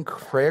grace, and we can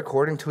pray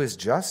according to his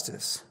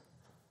justice.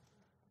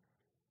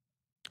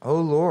 O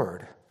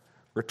Lord,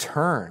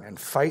 return and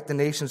fight the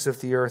nations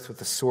of the earth with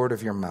the sword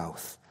of your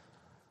mouth.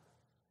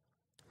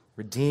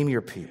 Redeem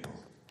your people.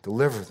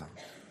 Deliver them.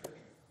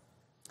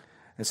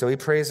 And so he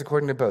prays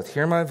according to both.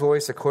 Hear my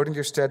voice according to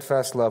your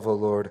steadfast love, O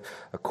Lord,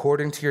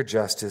 according to your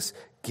justice.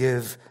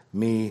 give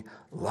me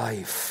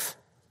life.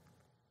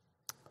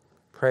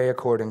 Pray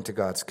according to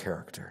God's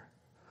character.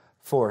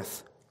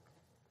 Fourth,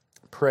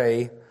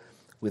 pray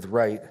with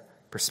right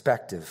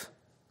perspective.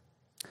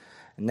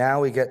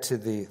 Now we get to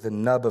the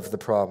nub of the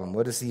problem.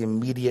 What is the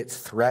immediate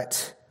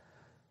threat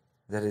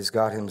that has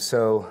got him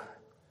so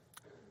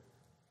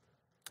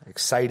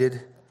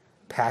excited,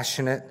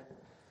 passionate?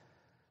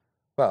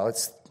 Well,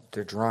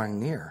 they're drawing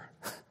near.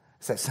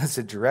 It's that sense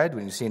of dread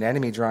when you see an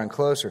enemy drawing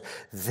closer.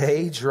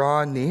 They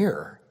draw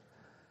near,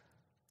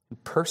 who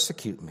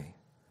persecute me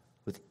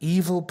with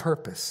evil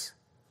purpose.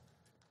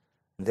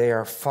 They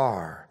are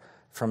far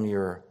from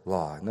your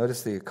law.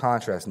 Notice the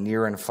contrast,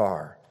 near and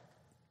far.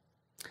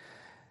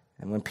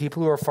 And when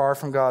people who are far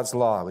from God's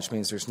law, which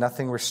means there's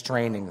nothing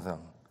restraining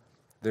them,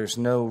 there's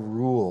no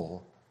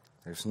rule,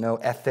 there's no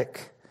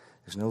ethic,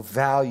 there's no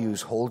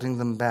values holding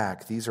them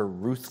back. These are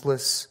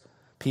ruthless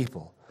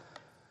people.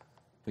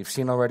 We've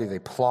seen already they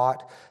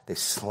plot, they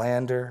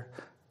slander,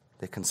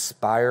 they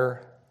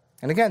conspire.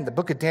 And again, the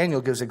book of Daniel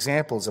gives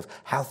examples of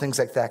how things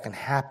like that can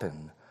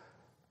happen.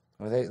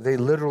 They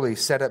literally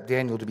set up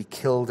Daniel to be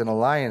killed in a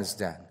lion's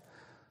den.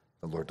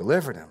 The Lord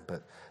delivered him,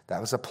 but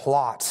that was a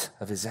plot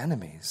of his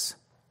enemies.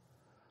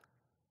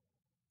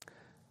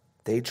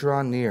 They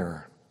draw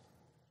near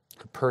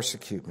to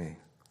persecute me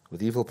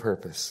with evil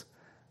purpose.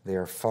 They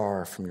are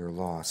far from your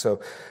law. So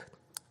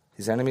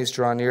his enemies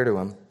draw near to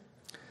him.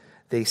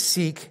 They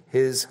seek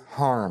his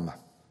harm.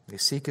 They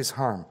seek his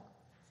harm.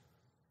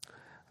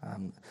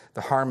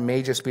 The harm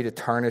may just be to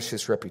tarnish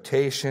his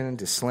reputation,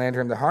 to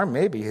slander him. The harm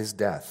may be his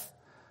death.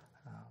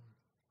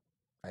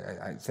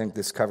 I think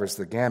this covers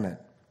the gamut.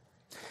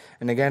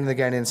 And again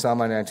in Psalm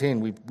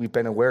 119, we've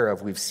been aware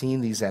of, we've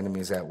seen these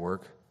enemies at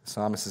work. The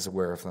psalmist is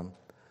aware of them.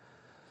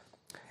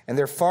 And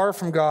they're far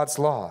from God's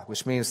law,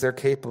 which means they're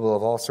capable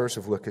of all sorts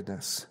of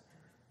wickedness.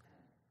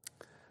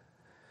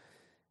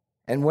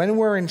 And when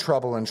we're in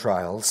trouble and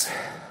trials,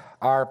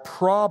 our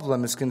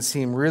problems can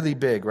seem really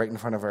big right in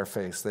front of our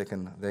face. They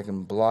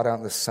can blot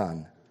out the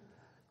sun.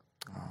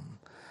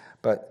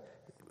 But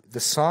the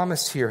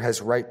psalmist here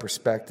has right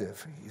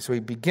perspective. So he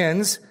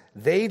begins,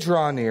 they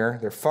draw near,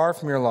 they're far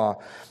from your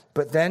law,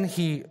 but then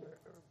he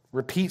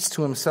repeats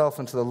to himself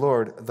and to the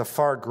Lord the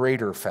far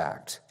greater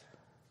fact.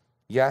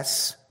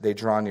 Yes, they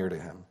draw near to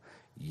him.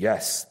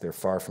 Yes, they're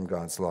far from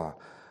God's law,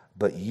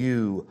 but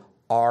you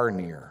are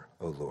near,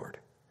 O Lord.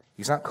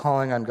 He's not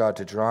calling on God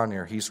to draw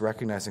near. He's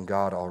recognizing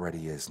God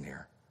already is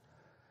near.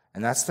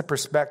 And that's the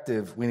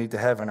perspective we need to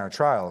have in our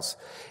trials.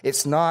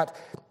 It's not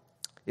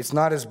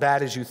as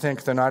bad as you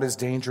think. They're not as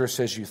dangerous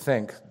as you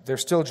think. They're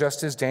still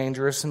just as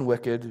dangerous and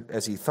wicked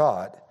as he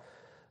thought.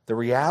 The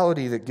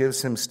reality that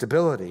gives him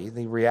stability,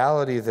 the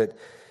reality that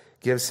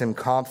gives him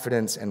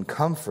confidence and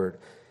comfort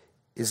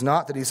is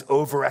not that he's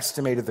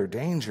overestimated their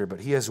danger, but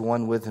he has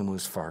one with him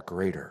who's far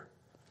greater.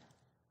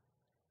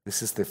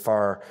 This is the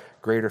far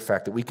greater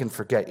fact that we can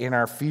forget. In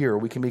our fear,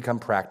 we can become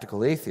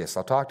practical atheists.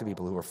 I'll talk to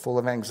people who are full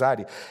of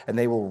anxiety, and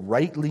they will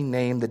rightly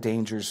name the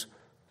dangers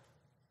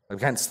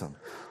against them.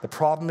 The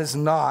problem is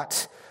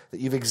not that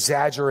you've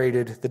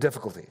exaggerated the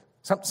difficulty.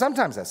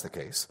 Sometimes that's the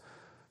case.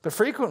 But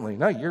frequently,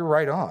 no, you're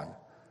right on.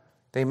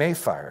 They may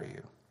fire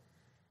you.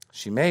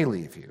 She may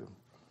leave you.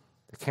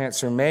 The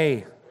cancer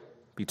may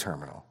be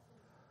terminal,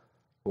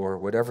 or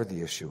whatever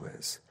the issue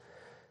is.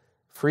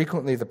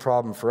 Frequently, the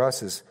problem for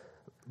us is,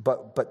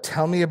 but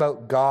tell me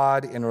about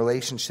God in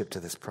relationship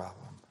to this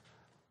problem.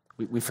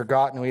 We've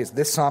forgotten.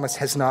 This psalmist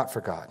has not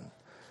forgotten.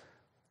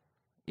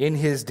 In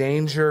his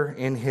danger,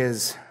 in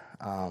his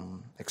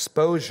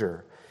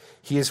exposure,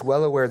 he is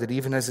well aware that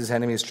even as his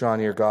enemies draw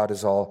near, God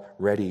is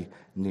already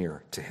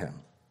near to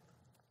him.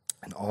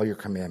 And all your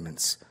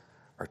commandments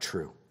are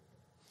true.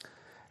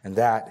 And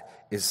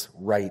that is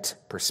right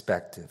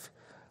perspective.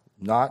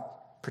 Not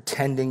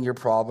pretending your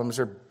problems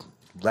are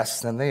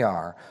less than they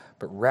are,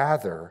 but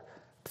rather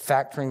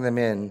factoring them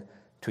in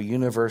to a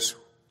universe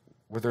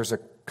where there's a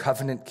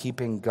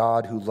covenant-keeping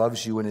God who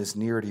loves you and is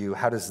near to you.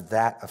 How does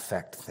that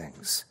affect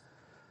things?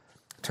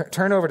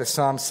 Turn over to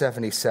Psalm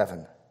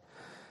 77.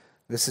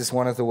 This is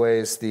one of the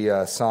ways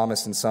the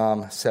psalmist in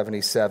Psalm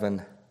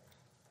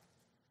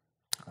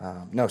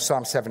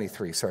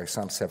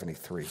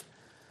 73,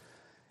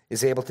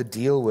 is able to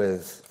deal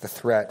with the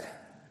threat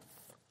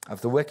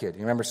of the wicked.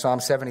 You remember Psalm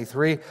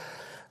 73?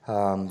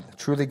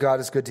 Truly God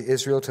is good to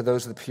Israel, to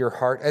those of the pure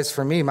heart. As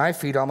for me, my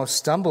feet almost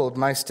stumbled,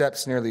 my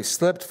steps nearly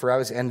slipped, for I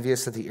was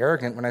envious of the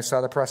arrogant when I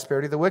saw the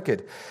prosperity of the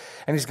wicked.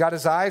 And he's got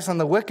his eyes on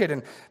the wicked,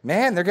 and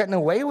man, they're getting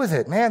away with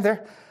it. Man,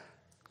 they're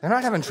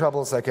not having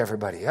troubles like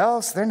everybody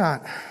else. They're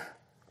not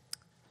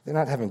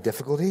having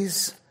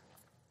difficulties.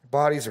 Their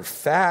bodies are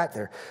fat.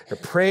 They're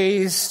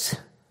praised.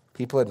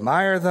 People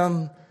admire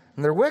them,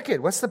 and they're wicked.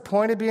 What's the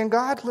point of being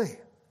godly?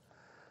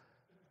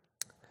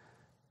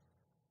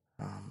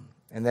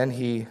 And then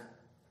he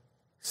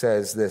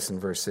says this in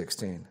verse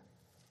 16.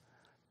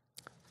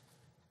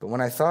 But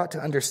when I thought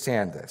to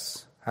understand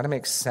this, how to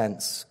make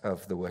sense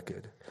of the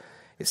wicked,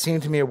 it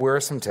seemed to me a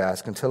wearisome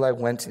task until I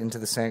went into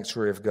the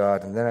sanctuary of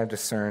God, and then I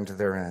discerned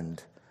their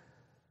end.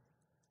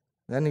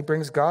 Then he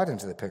brings God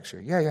into the picture.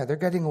 Yeah, they're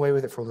getting away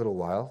with it for a little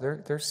while.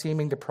 They're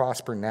seeming to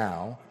prosper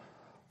now,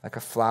 like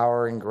a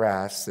flowering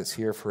grass that's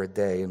here for a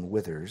day and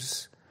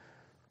withers.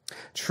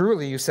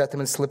 Truly, you set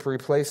them in slippery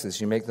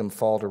places. You make them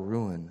fall to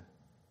ruin.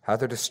 How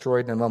they're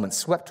destroyed in a moment,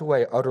 swept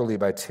away utterly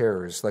by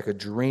terrors, like a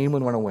dream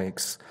when one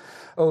awakes.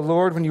 O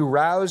Lord, when you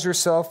rouse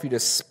yourself, you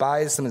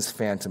despise them as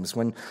phantoms.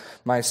 When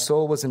my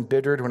soul was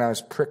embittered, when I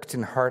was pricked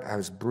in heart, I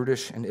was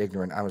brutish and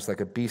ignorant. I was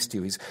like a beast to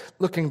you. He's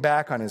looking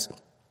back on his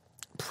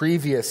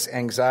previous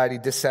anxiety,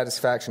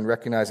 dissatisfaction,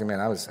 recognizing, man,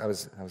 I was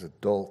a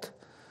dolt.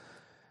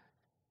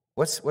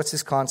 What's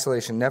his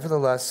consolation?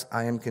 Nevertheless,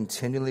 I am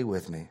continually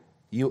with me.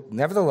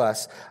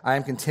 Nevertheless, I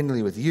am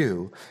continually with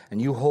you,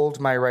 and you hold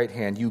my right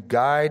hand. You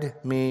guide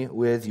me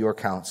with your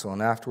counsel,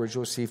 and afterwards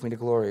you'll receive me to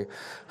glory.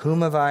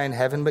 Whom have I in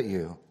heaven but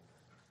you?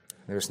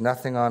 There's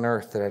nothing on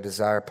earth that I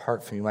desire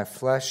apart from you. My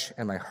flesh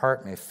and my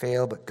heart may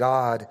fail, but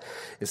God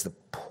is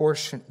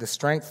the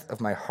strength of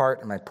my heart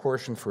and my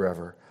portion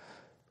forever.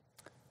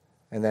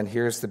 And then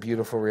here's the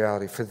beautiful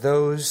reality.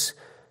 For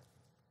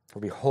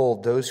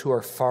behold, those who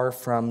are far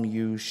from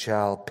you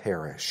shall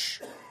perish.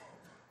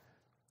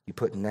 You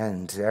put an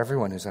end to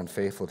everyone who's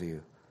unfaithful to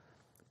you.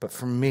 But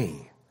for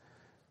me,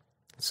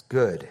 it's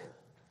good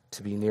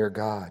to be near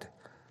God.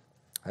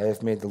 I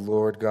have made the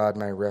Lord God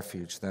my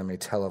refuge, that I may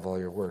tell of all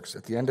your works.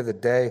 At the end of the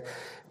day,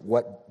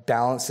 what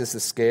balances the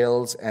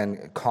scales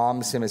and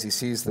calms him as he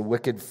sees the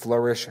wicked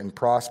flourish and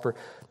prosper,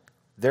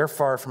 they're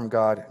far from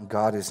God, and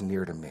God is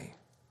near to me.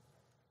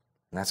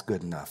 And that's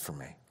good enough for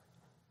me.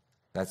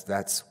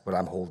 That's what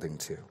I'm holding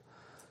to.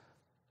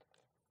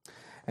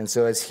 And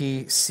so as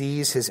he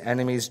sees his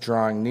enemies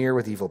drawing near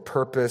with evil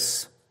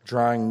purpose,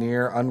 drawing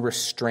near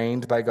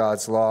unrestrained by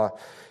God's law,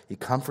 he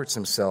comforts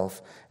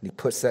himself and he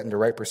puts that into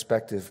right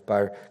perspective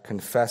by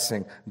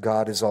confessing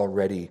God is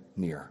already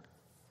near.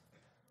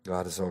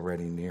 God is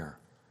already near.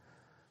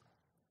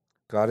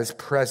 God is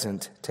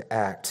present to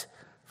act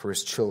for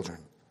his children.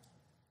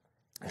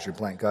 As your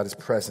blank, God is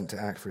present to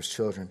act for his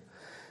children.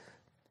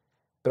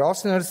 But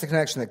also notice the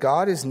connection that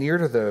God is near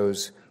to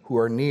those who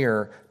are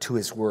near to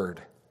his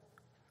word.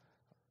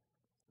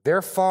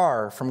 They're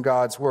far from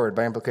God's word.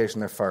 By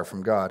implication, they're far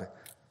from God.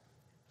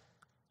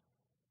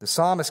 The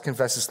psalmist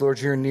confesses, Lord,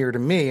 you're near to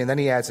me, and then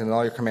he adds, and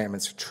all your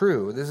commandments are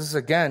true. This is,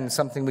 again,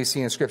 something we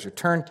see in Scripture.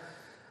 I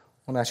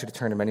won't ask you to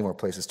turn to many more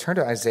places. Turn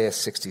to Isaiah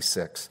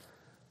 66.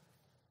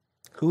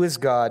 Who is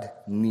God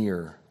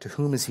near? To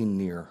whom is he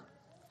near?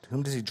 To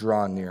whom does he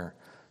draw near?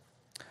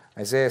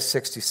 Isaiah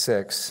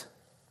 66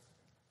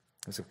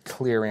 is a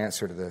clear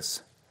answer to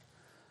this.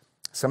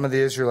 Some of the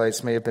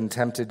Israelites may have been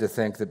tempted to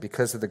think that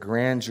because of the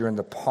grandeur and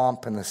the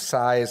pomp and the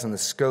size and the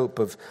scope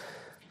of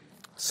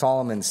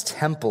Solomon's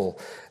temple,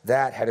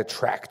 that had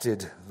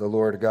attracted the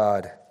Lord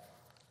God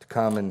to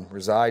come and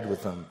reside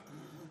with them.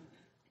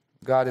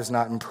 God is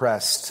not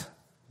impressed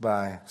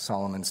by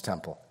Solomon's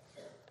temple.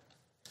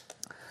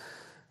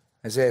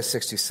 Isaiah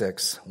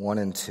 66, 1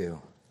 and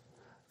 2.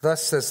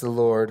 Thus says the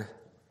Lord,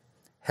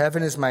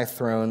 heaven is my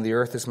throne, the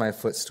earth is my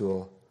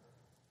footstool.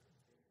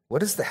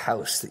 What is the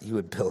house that you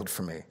would build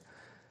for me?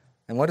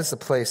 And what is the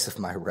place of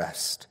my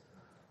rest?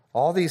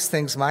 All these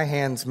things my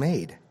hands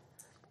made.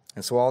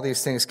 And so all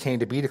these things came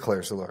to be,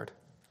 declares the Lord.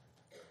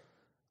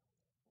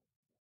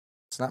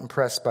 It's not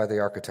impressed by the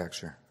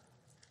architecture.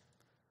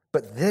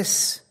 But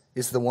this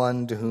is the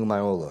one to whom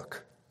I will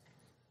look.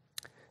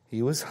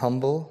 He was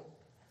humble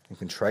and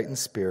contrite in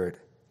spirit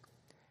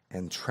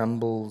and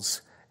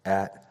trembles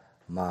at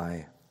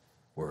my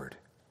word.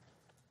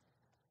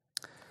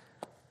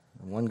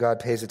 The one God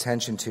pays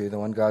attention to, the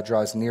one God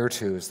draws near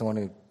to, is the one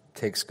who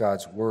takes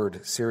God's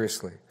word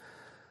seriously.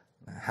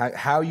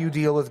 How you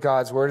deal with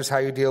God's word is how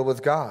you deal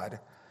with God.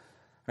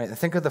 Right?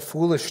 Think of the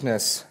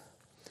foolishness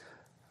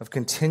of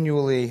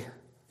continually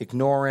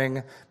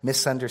ignoring,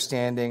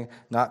 misunderstanding,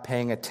 not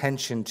paying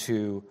attention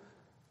to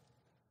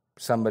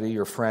somebody,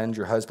 your friend,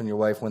 your husband, your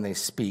wife, when they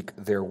speak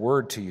their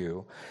word to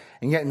you,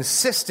 and yet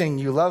insisting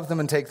you love them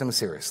and take them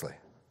seriously.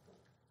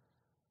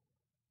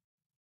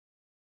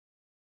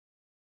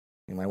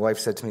 My wife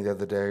said to me the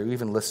other day, are you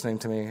even listening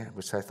to me?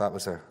 Which I thought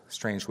was a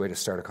strange way to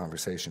start a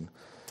conversation.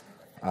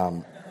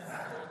 But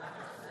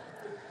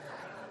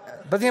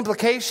the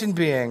implication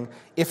being,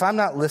 if I'm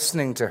not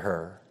listening to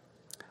her,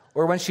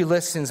 or when she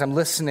listens, I'm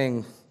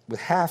listening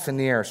with half in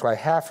the air, so I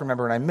half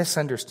remember and I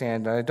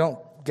misunderstand and I don't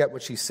get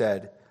what she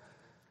said.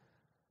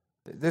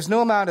 There's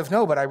no amount of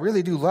no, but I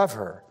really do love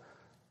her.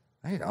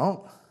 No, you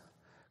don't.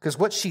 Because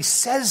what she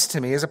says to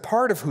me is a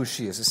part of who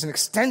she is. It's an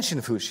extension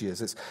of who she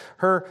is. It's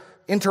her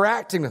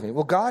interacting with me.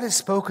 Well, God has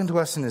spoken to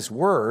us in his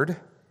word.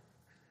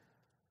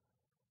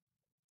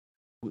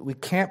 We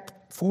can't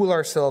fool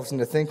ourselves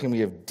into thinking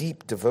we have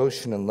deep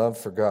devotion and love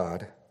for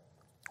God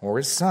or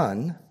his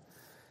son,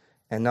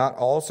 and not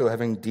also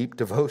having deep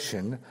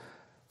devotion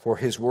for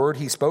his word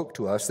he spoke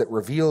to us that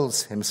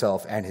reveals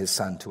himself and his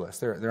son to us.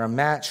 They're a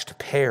matched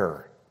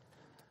pair.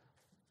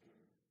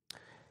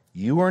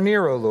 You are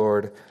near, O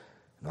Lord,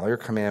 and all your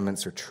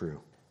commandments are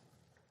true.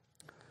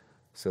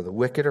 So the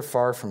wicked are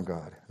far from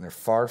God, and they're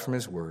far from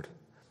his word.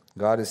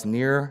 God is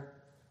near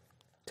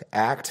to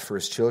act for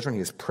his children.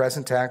 He is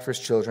present to act for his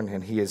children,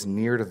 and he is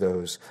near to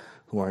those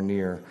who are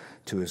near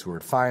to his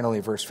word.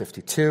 Finally, verse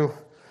 52,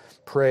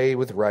 pray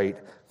with right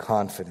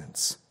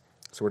confidence.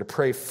 So we're to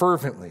pray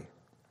fervently,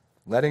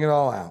 letting it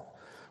all out.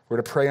 We're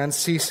to pray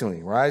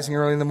unceasingly, rising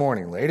early in the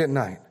morning, late at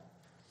night,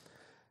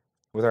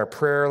 with our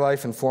prayer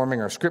life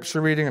informing our scripture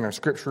reading and our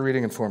scripture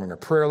reading informing our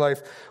prayer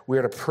life. We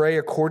are to pray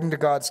according to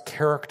God's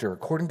character,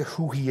 according to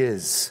who he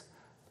is.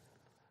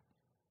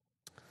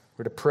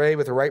 We're to pray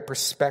with the right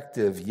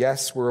perspective.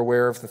 Yes, we're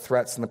aware of the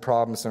threats and the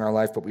problems in our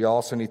life, but we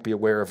also need to be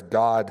aware of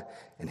God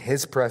and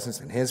his presence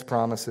and his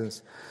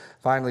promises.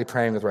 Finally,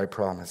 praying with right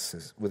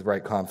promises, with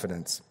right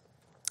confidence.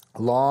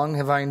 Long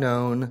have I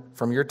known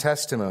from your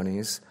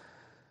testimonies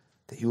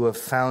that you have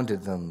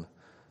founded them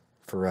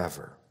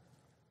forever.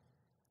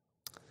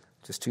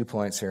 Just 2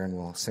 points here, and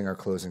we'll sing our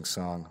closing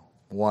song.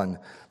 1,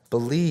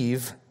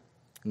 believe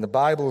in the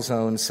Bible's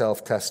own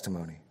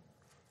self-testimony.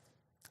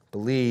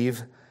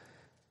 Believe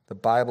the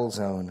Bible's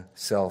own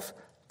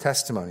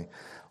self-testimony.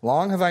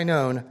 Long have I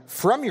known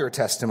from your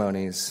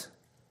testimonies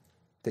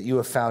that you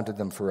have founded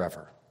them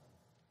forever.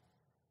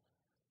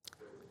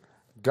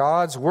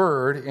 God's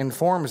word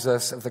informs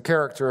us of the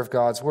character of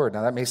God's word.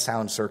 Now, that may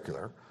sound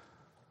circular,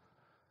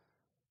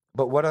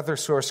 but what other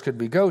source could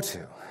we go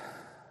to?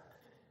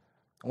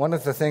 One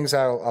of the things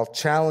I'll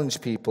challenge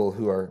people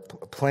who are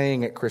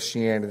playing at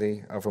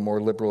Christianity of a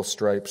more liberal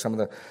stripe, some of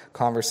the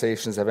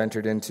conversations I've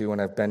entered into when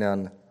I've been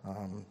on,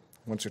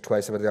 once or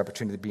twice I've had the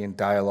opportunity to be in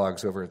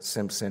dialogues over at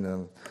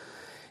Simpson,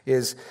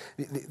 is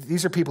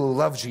these are people who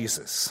love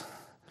Jesus,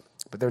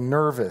 but they're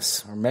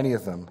nervous, or many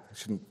of them, I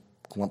shouldn't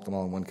lump them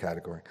all in one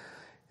category,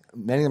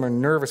 many of them are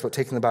nervous about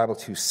taking the Bible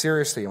too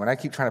seriously. And what I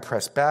keep trying to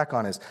press back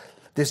on is,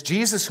 this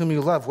Jesus whom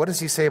you love, what does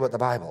he say about the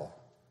Bible?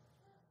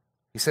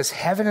 He says,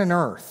 heaven and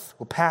earth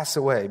will pass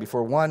away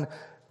before one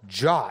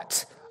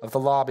jot of the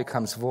law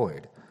becomes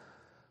void.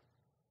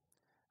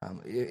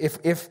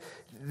 If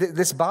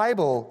this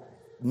Bible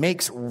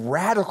makes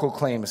radical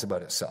claims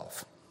about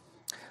itself,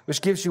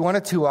 which gives you one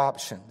of two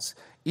options.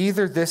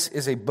 Either this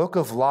is a book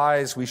of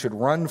lies we should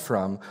run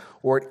from,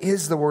 or it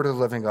is the word of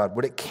the living God.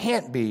 What it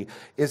can't be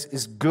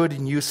is good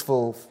and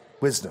useful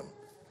wisdom.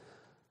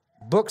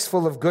 Books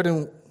full of good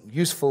and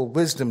useful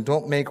wisdom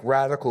don't make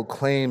radical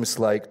claims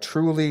like,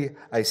 truly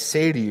I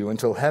say to you,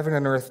 until heaven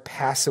and earth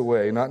pass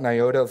away, not an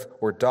iota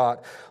or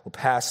dot will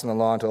pass in the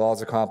law until all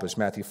is accomplished,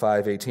 Matthew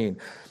 5:18.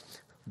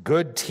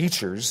 Good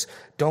teachers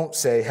don't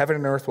say, heaven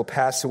and earth will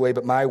pass away,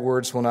 but my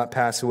words will not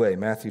pass away,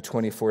 Matthew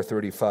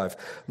 24:35.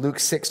 Luke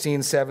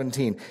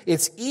 16:17.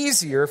 It's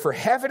easier for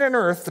heaven and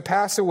earth to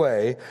pass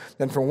away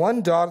than for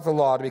one dot of the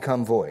law to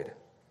become void.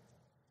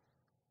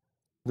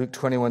 Luke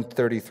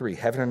 21:33,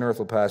 heaven and earth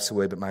will pass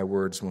away, but my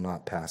words will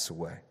not pass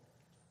away.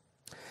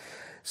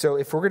 So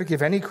if we're going to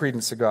give any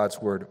credence to God's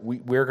word,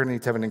 we're going to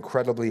need to have an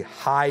incredibly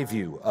high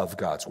view of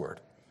God's word.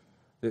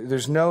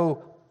 There's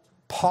no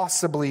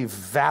possibly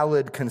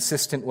valid,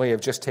 consistent way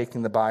of just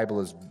taking the Bible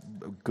as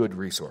a good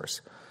resource.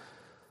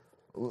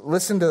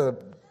 Listen to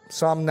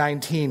Psalm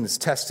 19's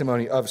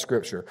testimony of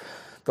Scripture.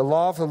 The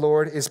law of the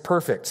Lord is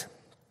perfect,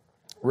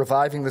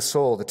 reviving the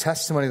soul. The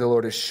testimony of the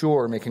Lord is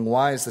sure, making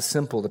wise the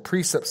simple. The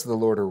precepts of the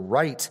Lord are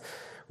right,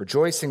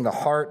 rejoicing the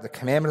heart. The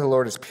commandment of the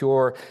Lord is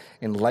pure,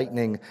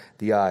 enlightening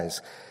the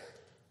eyes.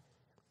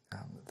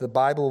 The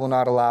Bible will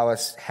not allow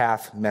us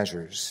half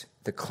measures.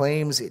 The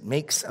claims it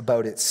makes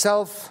about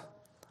itself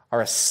are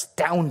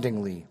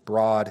astoundingly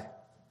broad,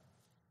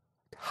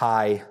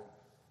 high,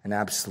 and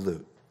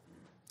absolute.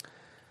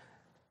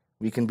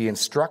 We can be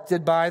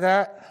instructed by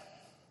that,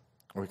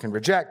 or we can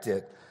reject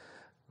it.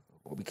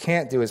 What we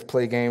can't do is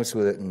play games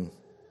with it and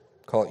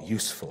call it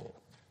useful.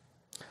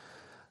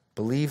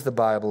 Believe the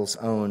Bible's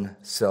own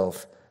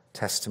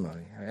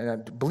self-testimony.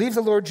 And believe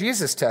the Lord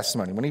Jesus'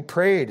 testimony. When he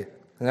prayed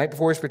the night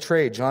before he was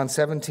betrayed, John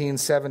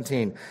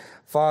 17:17,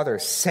 Father,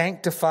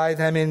 sanctify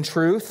them in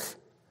truth.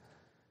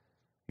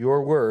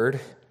 Your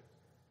word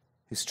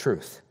is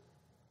truth.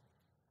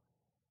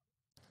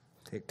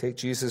 Take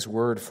Jesus'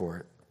 word for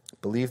it.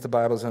 Believe the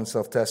Bible's own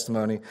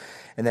self-testimony.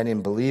 And then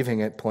in believing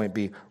it, point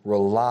B,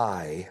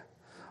 rely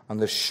on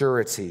the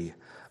surety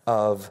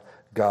of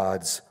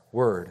God's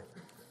word.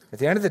 At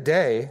the end of the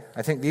day,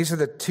 I think these are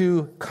the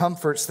two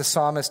comforts the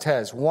psalmist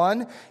has.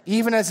 One,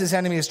 even as his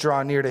enemies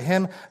draw near to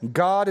him,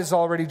 God is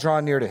already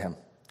drawn near to him.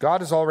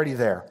 God is already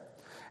there.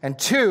 And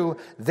two,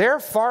 they're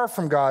far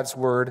from God's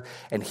word,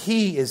 and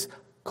he is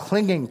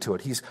clinging to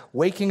it. He's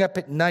waking up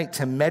at night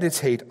to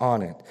meditate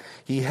on it.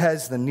 He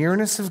has the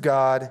nearness of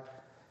God, and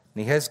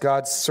he has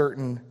God's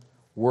certain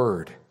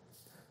word.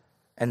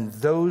 And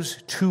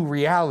those two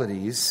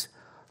realities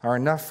are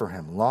enough for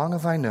him. Long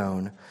have I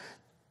known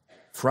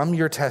from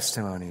your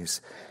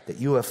testimonies that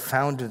you have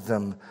founded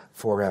them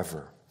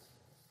forever.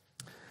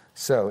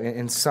 So,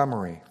 in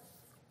summary,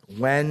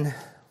 when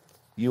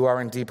you are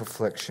in deep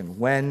affliction,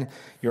 when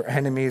your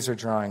enemies are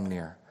drawing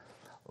near,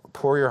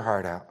 pour your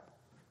heart out.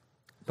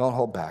 Don't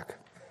hold back.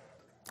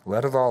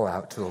 Let it all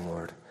out to the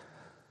Lord.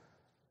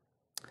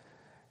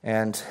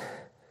 And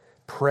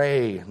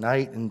pray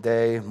night and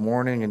day,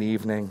 morning and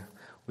evening,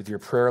 with your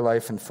prayer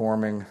life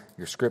informing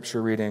your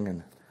scripture reading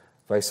and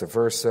vice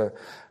versa.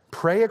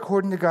 Pray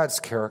according to God's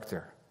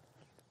character.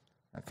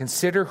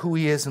 Consider who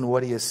he is and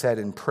what he has said,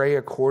 and pray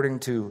according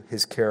to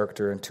his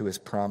character and to his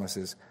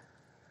promises.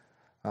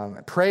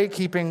 Pray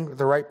keeping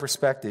the right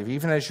perspective.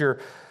 Even as you're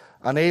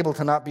unable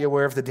to not be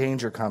aware of the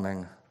danger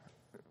coming,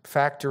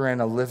 factor in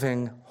a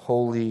living,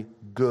 holy,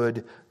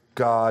 good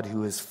God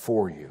who is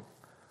for you.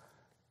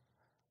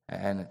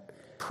 And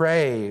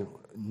pray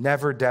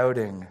never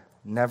doubting,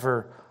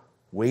 never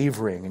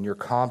wavering in your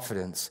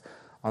confidence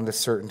on the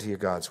certainty of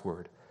God's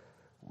word.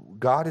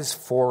 God is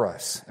for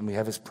us, and we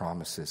have his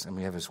promises, and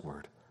we have his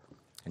word.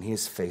 And he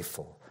is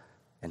faithful,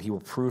 and he will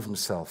prove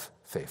himself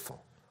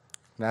faithful.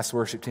 And ask the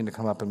worship team to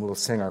come up, and we'll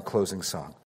sing our closing song.